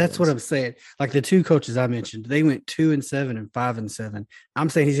taking the 10. That's what I'm saying. Like the 2 coaches I mentioned, they went 2-7 and 5-7. I'm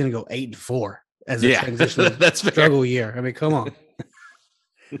saying he's going to go 8-4 as a transitional struggle year. I mean, come on.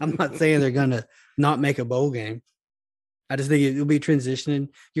 I'm not saying they're going to not make a bowl game. I just think it'll be transitioning.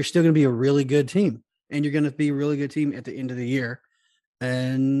 You're still going to be a really good team, and you're going to be a really good team at the end of the year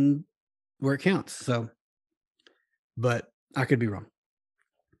and where it counts. So, but I could be wrong.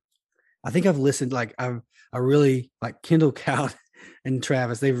 I think I've listened, I really like Kendall Cowd and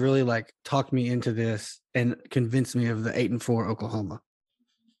Travis. They've really talked me into this and convinced me of the 8-4 Oklahoma.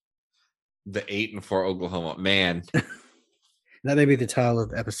 The 8-4 Oklahoma, man. That may be the title of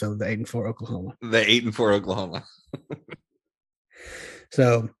the episode, the 8-4 Oklahoma. The 8-4 Oklahoma.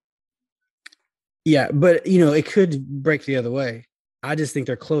 So, yeah, but it could break the other way. I just think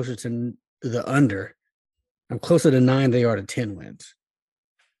they're closer to the under. I'm closer to 9 they are to 10 wins.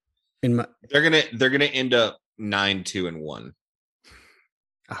 They're gonna end up 9-2-1.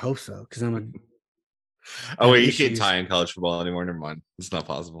 I hope so, because I'm a. Oh wait, you can't tie in college football anymore. Never mind, it's not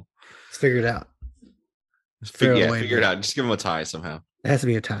possible. Let's figure it out. Figure it out. Just give them a tie somehow. It has to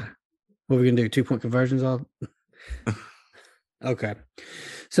be a tie. What are we gonna do? 2-point conversions all. Okay,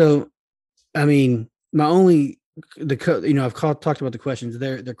 so I mean, I've talked about the questions.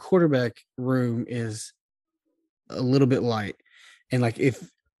 Their quarterback room is a little bit light, and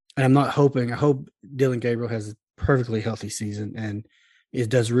and I'm not hoping. I hope Dylan Gabriel has a perfectly healthy season and it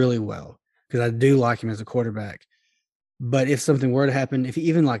does really well, because I do like him as a quarterback. But if something were to happen, if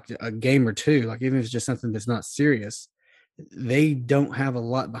even a game or 2, even if it's just something that's not serious, they don't have a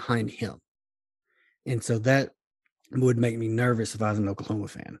lot behind him. And so that would make me nervous if I was an Oklahoma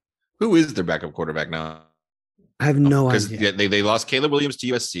fan. Who is their backup quarterback now? I have no idea. They lost Caleb Williams to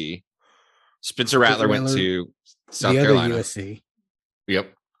USC. Spencer Rattler went to South Carolina. USC.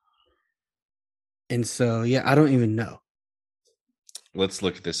 Yep. And so, I don't even know. Let's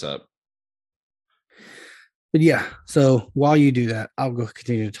look this up. But so while you do that, I'll go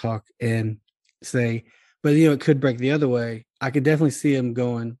continue to talk and say, but it could break the other way. I could definitely see them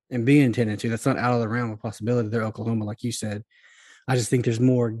going and being 10-2. That's not out of the realm of possibility. They're Oklahoma, like you said. I just think there's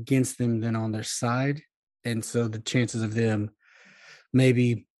more against them than on their side. And so the chances of them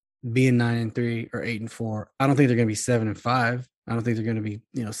maybe being 9-3 or 8-4, I don't think they're going to be 7-5. I don't think they're going to be,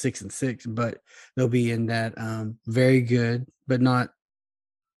 6-6, but they'll be in that very good, but not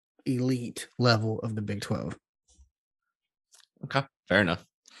elite level of the Big 12. Okay, fair enough.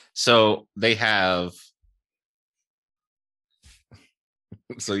 So they have.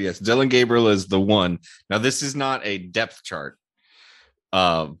 So yes, Dylan Gabriel is the one. Now this is not a depth chart,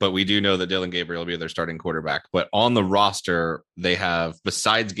 but we do know that Dylan Gabriel will be their starting quarterback. But on the roster, they have,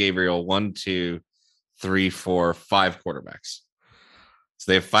 besides Gabriel, 1, 2, 3, 4, 5 quarterbacks.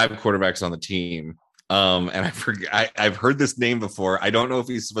 So they have 5 quarterbacks on the team. And I've heard this name before. I don't know if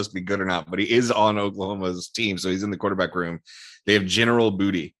he's supposed to be good or not, but he is on Oklahoma's team, so he's in the quarterback room. They have General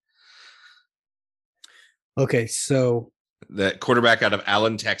Booty. Okay, so the quarterback out of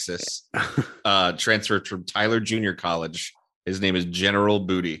Allen, Texas, transferred from Tyler Junior College. His name is General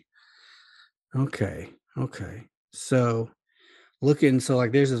Booty. Okay. So there's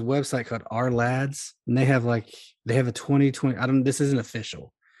this website called Our Lads, and they have a 2020. This isn't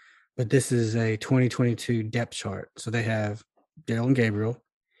official, but this is a 2022 depth chart. So they have Dylan Gabriel.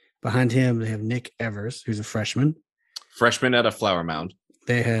 Behind him, they have Nick Evers, who's a freshman. Freshman out of Flower Mound.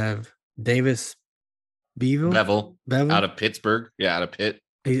 They have Davis Bevel out of Pittsburgh. Yeah, out of Pitt.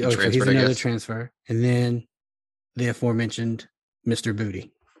 He's another transfer. And then the aforementioned Mr.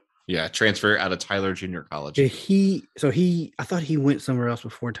 Booty. Yeah, transfer out of Tyler Junior College. I thought he went somewhere else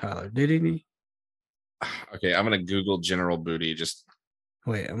before Tyler, didn't he? Okay, I'm gonna Google General Booty. Just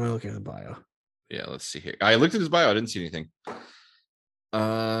wait, I'm gonna look at the bio. Yeah, let's see here. I looked at his bio, I didn't see anything.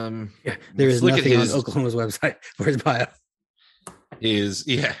 Yeah, there is nothing on Oklahoma's website for his bio.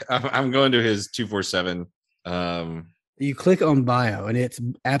 I'm going to his 247. You click on bio and it's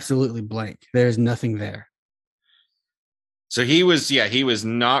absolutely blank. There's nothing there. So he was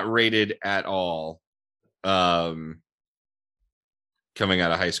not rated at all coming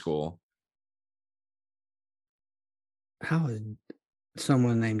out of high school. How is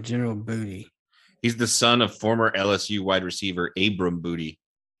someone named General Booty? He's the son of former LSU wide receiver Abram Booty.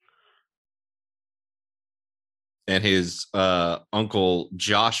 And his uncle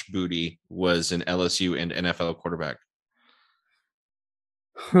Josh Booty was an LSU and NFL quarterback.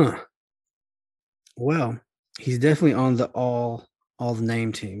 Huh. Well, he's definitely on the all the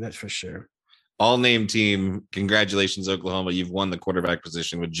name team, that's for sure. All name team. Congratulations, Oklahoma. You've won the quarterback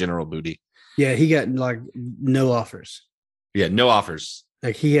position with General Booty. Yeah, he got no offers. Yeah, no offers.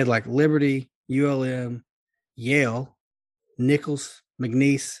 He had Liberty, ULM, Yale, Nichols,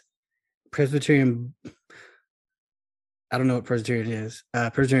 McNeese, Presbyterian. I don't know what Presbyterian is.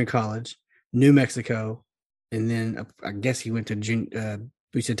 Presbyterian College, New Mexico, and then I guess he went to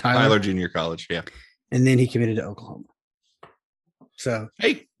we said Tyler Junior College, yeah. And then he committed to Oklahoma. So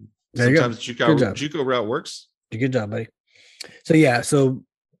hey, there sometimes JUCO route works. Good job, buddy. So yeah, so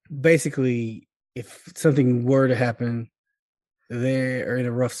basically, if something were to happen, they are in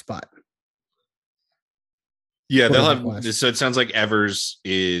a rough spot. Yeah, they'll have. So it sounds like Evers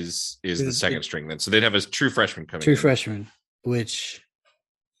is the second string then. So they'd have a true freshman coming. True freshman, which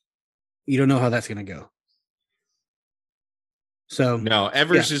you don't know how that's going to go. So no,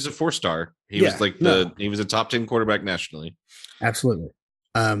 Evers is a 4-star. He was he was a top 10 quarterback nationally. Absolutely.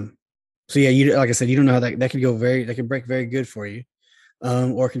 So yeah, you like I said, you don't know how that could go that could break very good for you,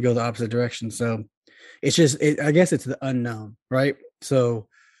 or it could go the opposite direction. So it's just, I guess it's the unknown, right? So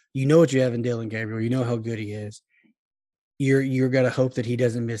you know what you have in Dylan Gabriel. You know how good he is. You're gonna hope that he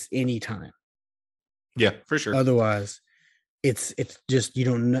doesn't miss any time. Yeah, for sure. Otherwise, it's just you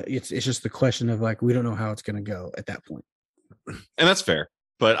don't know. It's just the question of we don't know how it's gonna go at that point. And that's fair.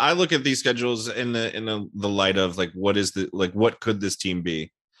 But I look at these schedules in the light of what could this team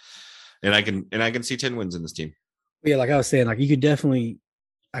be, and I can see 10 wins in this team. Yeah, like I was saying, I could definitely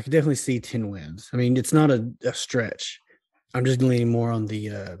see 10 wins. I mean, it's not a stretch. I'm just leaning more on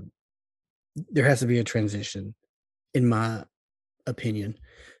the there has to be a transition, in my opinion,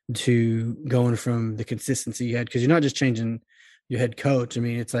 to going from the consistency you had, because you're not just changing your head coach. I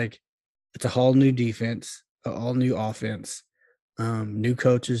mean, it's a whole new defense, a all new offense, new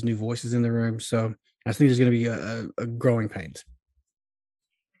coaches, new voices in the room. So I think there's going to be a growing pains.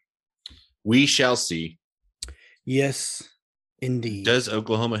 We shall see. Yes, indeed. Does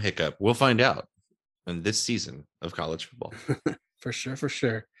Oklahoma hiccup? We'll find out in this season of college football. For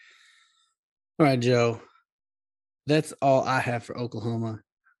sure. All right, Joe. That's all I have for Oklahoma.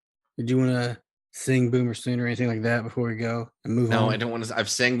 Did you want to sing Boomer Sooner or anything like that before we go and move on? No, I don't want to. I've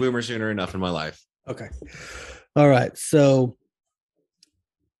sang Boomer Sooner enough in my life. Okay. All right. So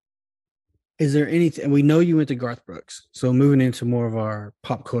is there anything, we know you went to Garth Brooks, so moving into more of our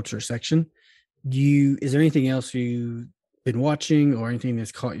pop culture section, is there anything else you've been watching or anything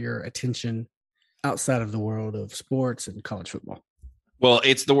that's caught your attention outside of the world of sports and college football. Well,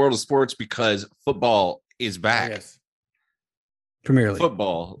 it's the world of sports because football is back. Yes. Premier League.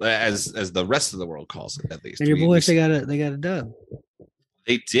 Football, as the rest of the world calls it, at least. And your boys, they got a dub.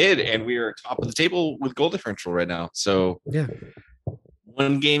 They did, and we are top of the table with goal differential right now. So yeah,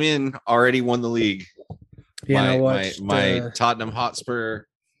 one game in, already won the league. Yeah, my Tottenham Hotspur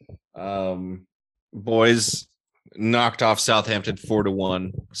boys knocked off Southampton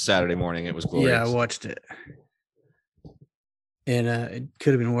 4-1 Saturday morning. It was glorious. Yeah, I watched it, and it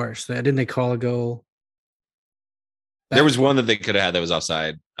could have been worse. Didn't they call a goal? There was one that they could have had that was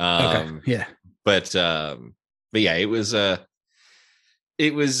offside. Okay. Yeah, but yeah, it was a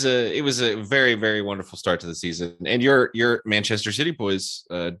very, very wonderful start to the season. And your Manchester City boys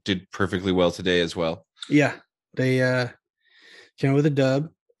did perfectly well today as well. Yeah, they came with a dub.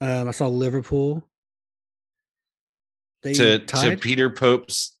 I saw Liverpool. They to Peter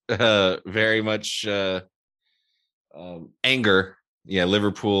Pope's very much anger. Yeah,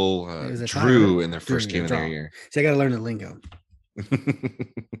 Liverpool drew in their first game of their year. See, I got to learn the lingo.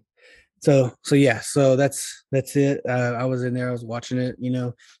 So that's it. I was in there. I was watching it.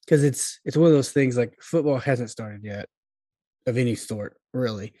 Because it's one of those things like football hasn't started yet, of any sort,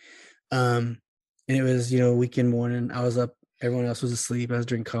 really. And it was weekend morning. I was up. Everyone else was asleep. I was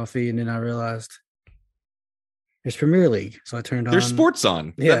drinking coffee, and then I realized there's Premier League. So I turned on. There's sports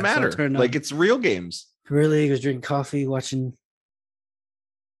on. Yeah, that matter. So like it's real games. Premier League. I was drinking coffee, watching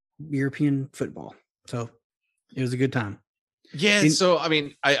European football. So it was a good time. Yeah. So, I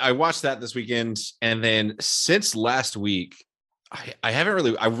mean, I watched that this weekend. And then since last week, I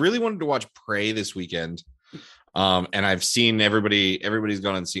really wanted to watch Prey this weekend. And I've seen everybody's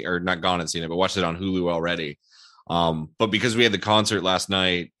gone and seen, or not gone and seen it, but watched it on Hulu already. But because we had the concert last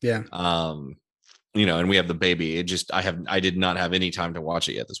night, yeah. And we have the baby, I did not have any time to watch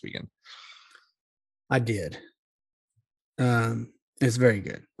it yet this weekend. I did. It's very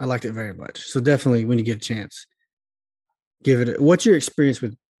good. I liked it very much. So definitely when you get a chance, give it. What's your experience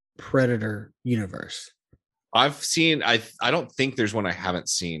with Predator universe? I've seen, I don't think there's one I haven't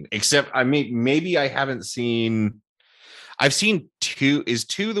seen, except maybe I haven't seen. I've seen 2. Is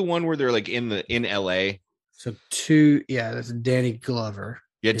 2 the one where they're like in LA? So 2, yeah, that's Danny Glover.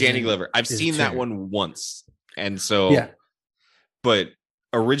 Yeah, Danny Glover. I've seen that one once. And so, yeah. But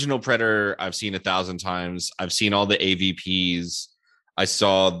original Predator, I've seen 1,000 times. I've seen all the AVPs. I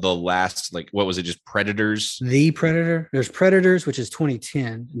saw the last, what was it? Just Predators? The Predator. There's Predators, which is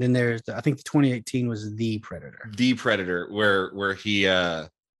 2010. And then there's, I think the 2018 was The Predator. The Predator, where he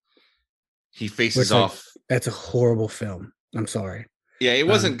faces off. That's a horrible film. I'm sorry. Yeah, it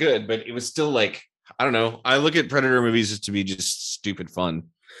wasn't good, but it was still I don't know. I look at Predator movies just to be just stupid fun.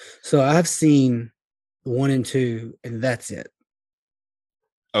 So I've seen 1 and 2, and that's it.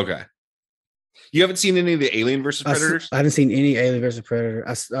 Okay. You haven't seen any of the Alien versus Predators? I haven't seen any Alien versus Predator.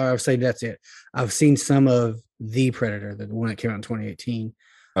 I would say that's it. I've seen some of The Predator, the one that came out in 2018.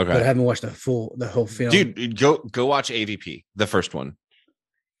 Okay. But I haven't watched the whole film. Dude, go watch AVP, the first one.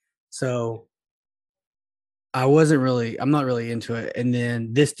 So I'm not really into it. And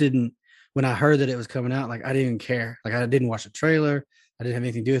then when I heard that it was coming out, I didn't even care. I didn't watch the trailer. I didn't have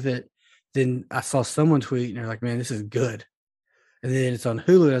anything to do with it. Then I saw someone tweet and they're like, man, this is good. And then it's on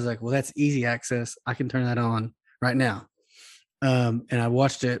Hulu. I was like, well, that's easy access. I can turn that on right now. And I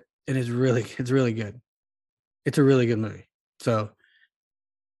watched it, and it's really good. It's a really good movie. So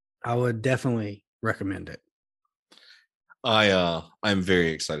I would definitely recommend it. I'm very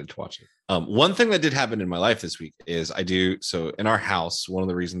excited to watch it. One thing that did happen in my life this week is so in our house, one of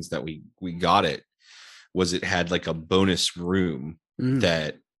the reasons that we got it was it had a bonus room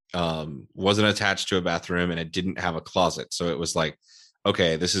that wasn't attached to a bathroom, and it didn't have a closet. So it was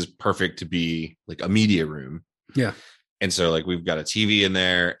okay, this is perfect to be a media room. Yeah. And so we've got a TV in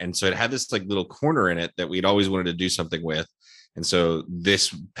there. And so it had this little corner in it that we'd always wanted to do something with. And so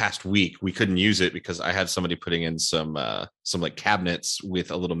this past week we couldn't use it because I had somebody putting in some cabinets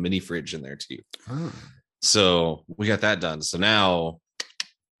with a little mini fridge in there too. Oh. So we got that done. So now,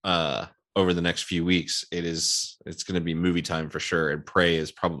 over the next few weeks, it's going to be movie time for sure. And Prey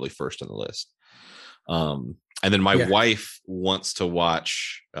is probably first on the list. And then my wife wants to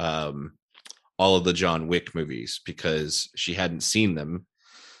watch all of the John Wick movies because she hadn't seen them.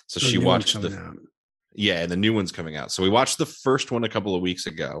 So she watched and the new one's coming out. So we watched the first one a couple of weeks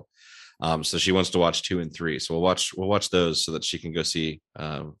ago. So she wants to watch 2 and 3. So we'll watch those so that she can go see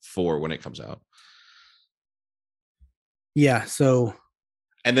 4 when it comes out. Yeah. So,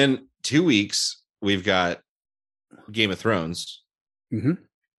 and then 2 weeks we've got Game of Thrones. Mm-hmm.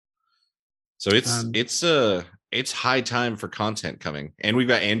 So it's high time for content coming, and we've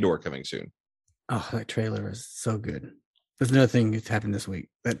got Andor coming soon. Oh, that trailer was so good. There's another thing that's happened this week.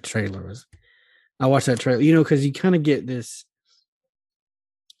 That trailer was. I watched that trailer, because you kind of get this.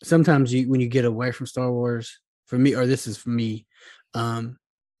 Sometimes when you get away from Star Wars, for me, or this is for me,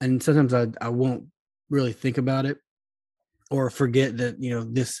 and sometimes I won't really think about it or forget that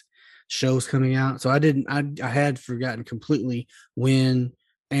this show's coming out. So I had forgotten completely when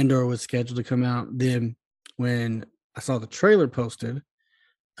Andor was scheduled to come out. Then when I saw the trailer posted,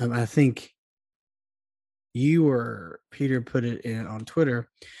 I think you or Peter put it in on Twitter,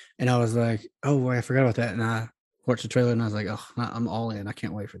 and I was like, oh, I forgot about that. And I watched the trailer and I was like, oh, I'm all in. I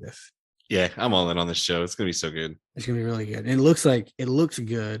can't wait for this. Yeah, I'm all in on this show. It's gonna be so good. It's gonna be really good. And it looks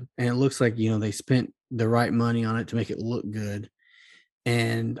good, and it looks like they spent the right money on it to make it look good.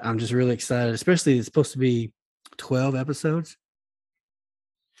 And I'm just really excited, especially it's supposed to be 12 episodes.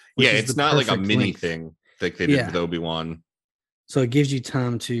 Yeah, it's not like a mini length. thing like they did with Obi-Wan. So it gives you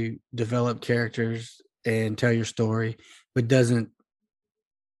time to develop characters and tell your story, but doesn't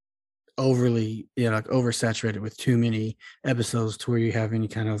overly, like oversaturate it with too many episodes to where you have any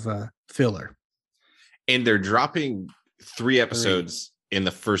kind of filler. And they're dropping 3 episodes in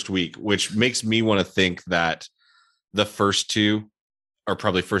the first week, which makes me want to think that the first 2 or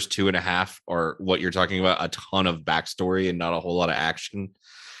probably first 2.5 are what you're talking about, a ton of backstory and not a whole lot of action.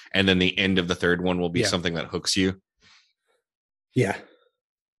 And then the end of the third one will be something that hooks you. Yeah.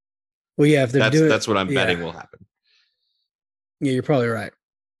 Well, yeah, if that's what I'm betting will happen. Yeah, you're probably right.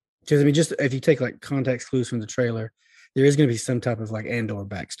 Because just if you take like context clues from the trailer, there is going to be some type of like Andor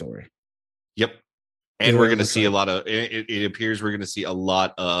backstory. Yep. And we're going to see a lot of, it appears we're going to see a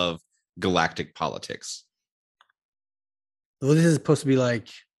lot of galactic politics. Well, this is supposed to be like,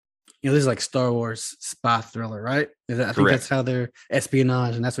 this is like Star Wars spy thriller, right? I think that's how they're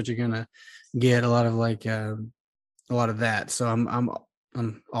espionage, and that's what you're going to get a lot of like, a lot of that. So I'm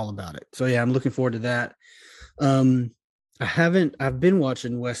all about it. So yeah, I'm looking forward to that. I've been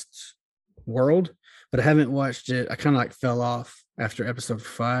watching Westworld, but I haven't watched it. I kind of like fell off after episode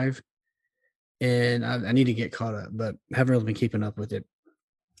 5, and I need to get caught up, but I haven't really been keeping up with it.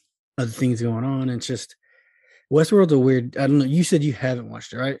 Other things going on. And it's just Westworld's a weird, I don't know. You said you haven't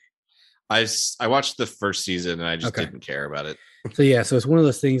watched it, right? I watched the first season and I just didn't care about it. So yeah, so it's one of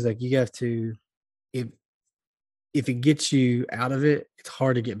those things like you have to, if it gets you out of it, it's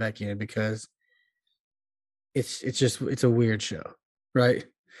hard to get back in because it's a weird show, right?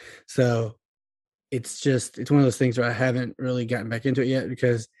 So it's one of those things where I haven't really gotten back into it yet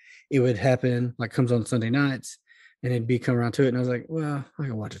because it would happen like comes on Sunday nights and it'd be come around to it. And I was like, well, I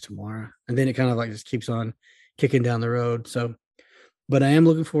can watch it tomorrow. And then it kind of like just keeps on kicking down the road. So, but I am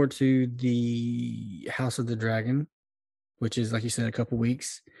looking forward to the House of the Dragon, which is, like you said, a couple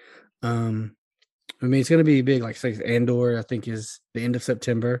weeks. It's going to be big. Like say Andor, I think is the end of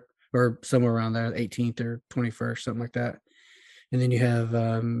September or somewhere around there, 18th or 21st, something like that. And then you have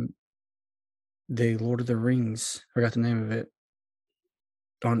the Lord of the Rings. I forgot the name of it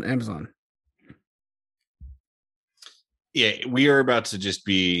on Amazon. Yeah, we are about to just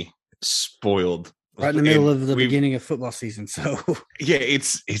be spoiled right in the middle of the beginning of football season. So yeah,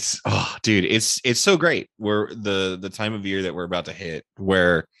 it's oh dude, it's so great. We're the time of year that we're about to hit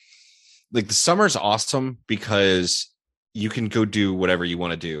where like the summer's awesome because you can go do whatever you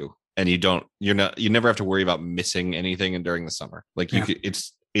want to do and you never have to worry about missing anything and during the summer. Like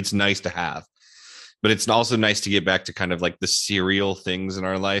it's nice to have. But it's also nice to get back to kind of like the serial things in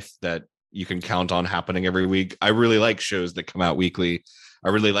our life that you can count on happening every week. I really like shows that come out weekly. I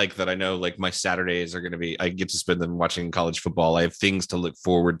really like that. I know like my Saturdays are going to be, I get to spend them watching college football. I have things to look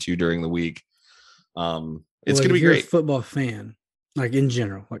forward to during the week. It's going to be great. A football fan, like in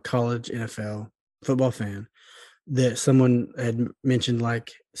general, like college, NFL football fan, that someone had mentioned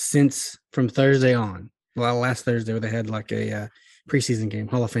like since from Thursday on, well, last Thursday where they had like a preseason game,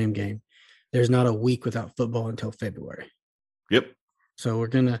 Hall of Fame game, there's not a week without football until February. Yep. So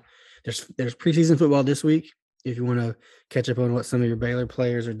there's preseason football this week. If you want to catch up on what some of your Baylor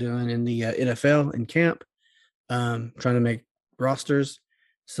players are doing in the NFL in camp, trying to make rosters.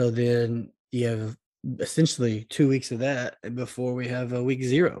 So then you have essentially 2 weeks of that before we have week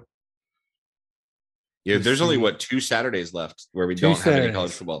 0. Yeah, there's only 2 Saturdays left where we don't have any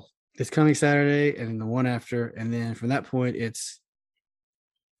college football. This coming Saturday and then the one after. And then from that point, it's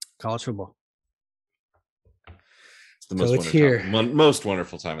college football. It's the most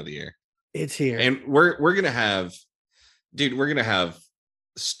wonderful time of the year. It's here. And we're going to have, dude, we're going to have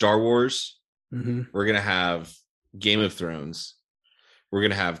Star Wars. Mm-hmm. We're going to have Game of Thrones. We're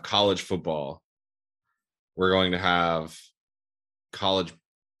going to have college football. We're going to have college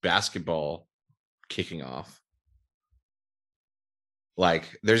basketball kicking off.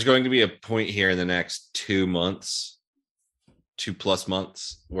 like there's going to be a point here in the next 2 months, 2+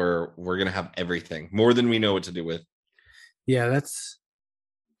 months, where we're gonna have everything more than we know what to do with. Yeah, that's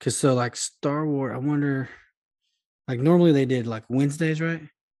because so like Star Wars. I wonder, like normally they did like Wednesdays, right?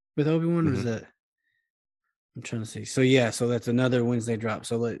 With Obi-Wan, or is that? I'm trying to see. So yeah, so that's another Wednesday drop.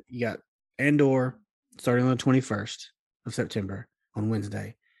 So you got Andor starting on the 21st of September on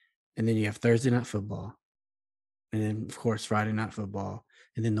Wednesday, and then you have Thursday night football, and then of course Friday night football,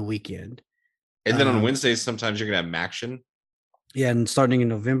 and then the weekend. And then on Wednesdays, sometimes you're gonna have Maction. Yeah, and starting in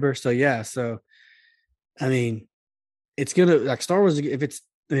November. So yeah, so I mean, it's gonna like Star Wars. If it's,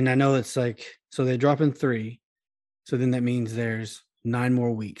 I mean, I know it's like so they drop in 3, so then that means there's 9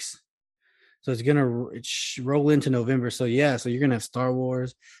 more weeks. So it's gonna roll into November. So yeah, so you're gonna have Star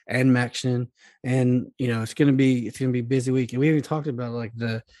Wars and Maction, and it's gonna be a busy week. And we haven't talked about like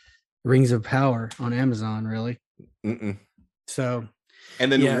the Rings of Power on Amazon, really. So,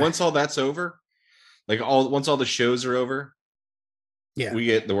 and then once all that's over, like once all the shows are over, we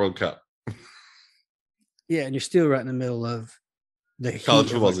get the World Cup. Yeah, and you're still right in the middle of the college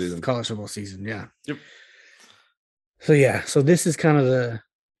football season. College football season, yeah. Yep. So yeah, so this is kind of the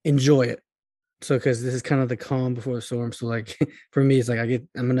enjoy it. So because this is kind of the calm before the storm. So like for me, it's like I'm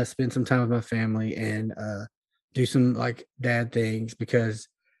gonna spend some time with my family and do some like dad things, because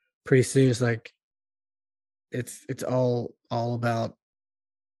pretty soon it's like it's all about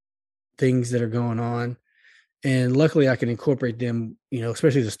things that are going on. And luckily I can incorporate them,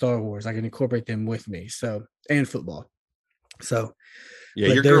 especially the Star Wars, I can incorporate them with me. So, and football. So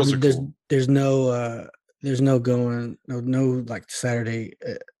yeah, your girls are cool. There's no like Saturday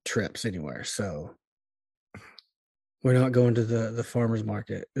trips anywhere. So we're not going to the farmer's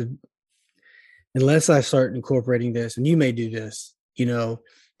market unless I start incorporating this. And you may do this, the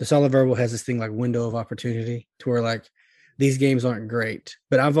Solid Verbal has this thing like window of opportunity to where like these games aren't great,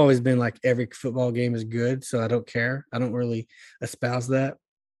 but I've always been like every football game is good. So I don't care. I don't really espouse that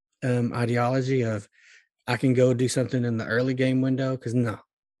ideology of I can go do something in the early game window. Cause no,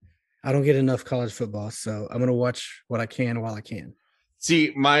 I don't get enough college football. So I'm going to watch what I can while I can.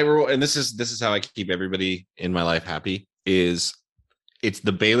 See, my rule, and this is how I keep everybody in my life happy, is it's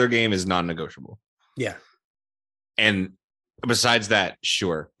the Baylor game is non-negotiable. Yeah. And besides that,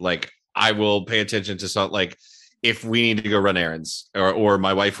 sure. Like I will pay attention to something like if we need to go run errands or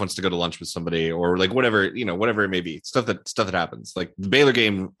my wife wants to go to lunch with somebody or like whatever it may be, stuff that happens. Like the Baylor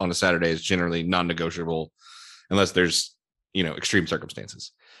game on a Saturday is generally non-negotiable unless there's, extreme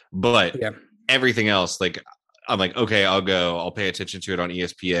circumstances. But everything else, like I'm like, okay, I'll pay attention to it on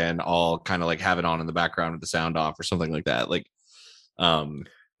ESPN. I'll kind of like have it on in the background with the sound off or something like that. Like, but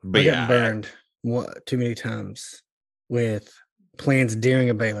I got burned too many times with plans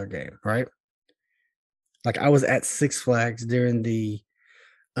during a Baylor game, right? Like I was at Six Flags during the,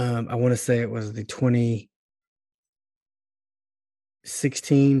 I want to say it was the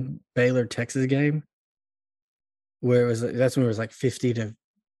 2016 Baylor Texas game, where that's when it was like 50-49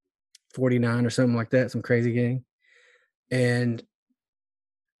 or something like that, some crazy game. And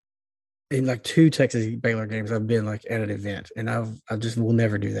in like 2 Texas Baylor games, I've been like at an event, and I just will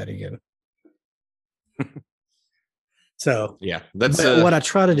never do that again. So yeah, that's what I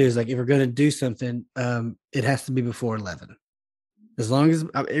try to do is like if we're going to do something, it has to be before 11. As long as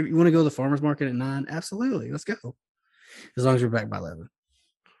you want to go to the farmer's market at 9, absolutely, let's go. As long as we're back by 11.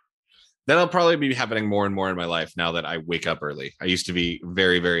 That'll probably be happening more and more in my life now that I wake up early. I used to be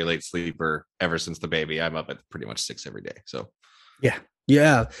very, very late sleeper ever since the baby. I'm up at pretty much 6 every day. So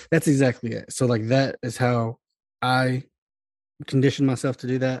yeah, that's exactly it. So like that is how I conditioned myself to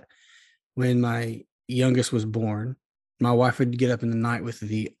do that. When my youngest was born, my wife would get up in the night with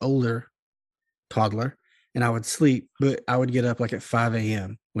the older toddler and I would sleep, but I would get up like at 5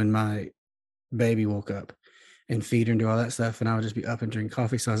 a.m. when my baby woke up and feed her and do all that stuff. And I would just be up and drink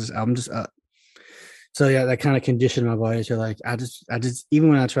coffee. So I'm just up. So yeah, that kind of conditioned my body to like, I just, even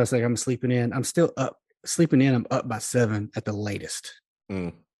when I trust like I'm sleeping in, I'm still up sleeping in. I'm up by 7 at the latest.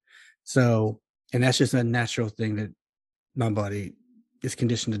 So, and that's just a natural thing that my body is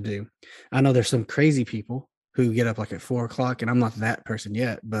conditioned to do. I know there's some crazy people who get up like at 4 o'clock, and I'm not that person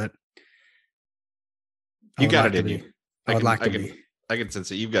yet, but you got it in you. I would like to be. I can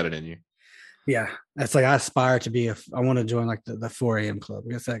sense it. You've got it in you. Yeah. That's like, I aspire to be I want to join like the 4 a.m. club.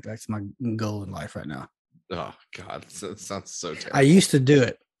 I guess that's my goal in life right now. Oh God. It sounds so terrible. I used to do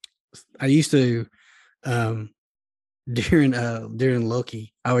it. I used to, during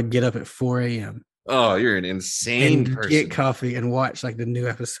Loki, I would get up at 4 a.m. Oh, you're an insane person. Get coffee and watch like the new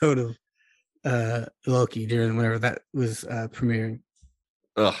episode of Loki during whenever that was premiering.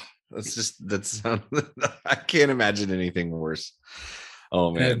 Oh, I can't imagine anything worse.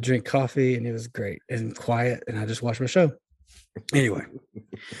 Oh And I'd man. drink coffee, and it was great and quiet, and I just watched my show. Anyway,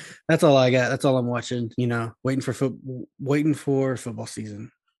 that's all I got. That's all I'm watching. You know, waiting for football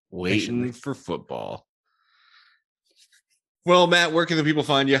season. Waiting for football. Well, Matt, where can the people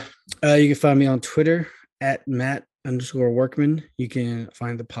find you? You can find me on Twitter at Matt_Workman. You can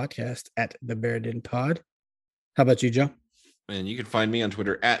find the podcast at the Bear Den Pod. How about you, Joe? And you can find me on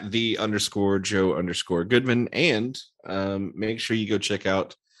Twitter at @the_Joe_Goodman. And make sure you go check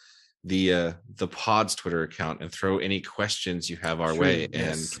out the Pod's Twitter account and throw any questions you have our way.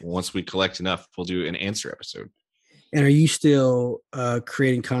 Yes. And once we collect enough, we'll do an answer episode. And are you still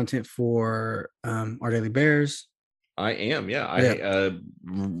creating content for Our Daily Bears? I am, yeah.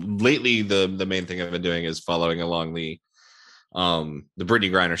 Lately the main thing I've been doing is following along the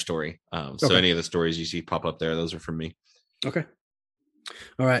Brittany Griner story. So Okay. any of the stories you see pop up there, those are from me. Okay.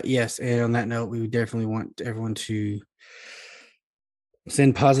 All right. Yes. And on that note, we would definitely want everyone to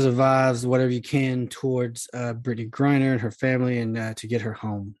send positive vibes, whatever you can, towards Brittany Griner and her family, and to get her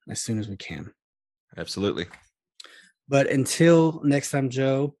home as soon as we can. Absolutely. But until next time,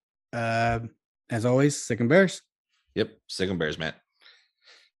 Joe, as always, Sick and Bears. Yep. Sick and Bears, Matt.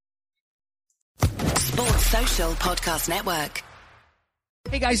 Sports Social Podcast Network.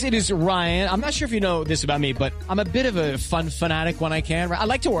 Hey guys, it is Ryan. I'm not sure if you know this about me, but I'm a bit of a fun fanatic when I can. I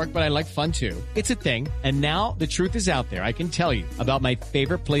like to work, but I like fun too. It's a thing. And now the truth is out there. I can tell you about my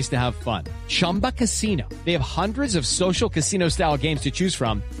favorite place to have fun. Chumba Casino. They have hundreds of social casino style games to choose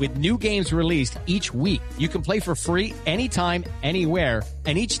from with new games released each week. You can play for free anytime, anywhere.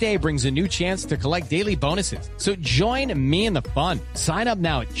 And each day brings a new chance to collect daily bonuses. So join me in the fun. Sign up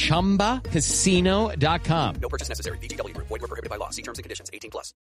now at ChumbaCasino.com. No purchase necessary. VGW Group. Void where prohibited by law. See terms and conditions. 18+.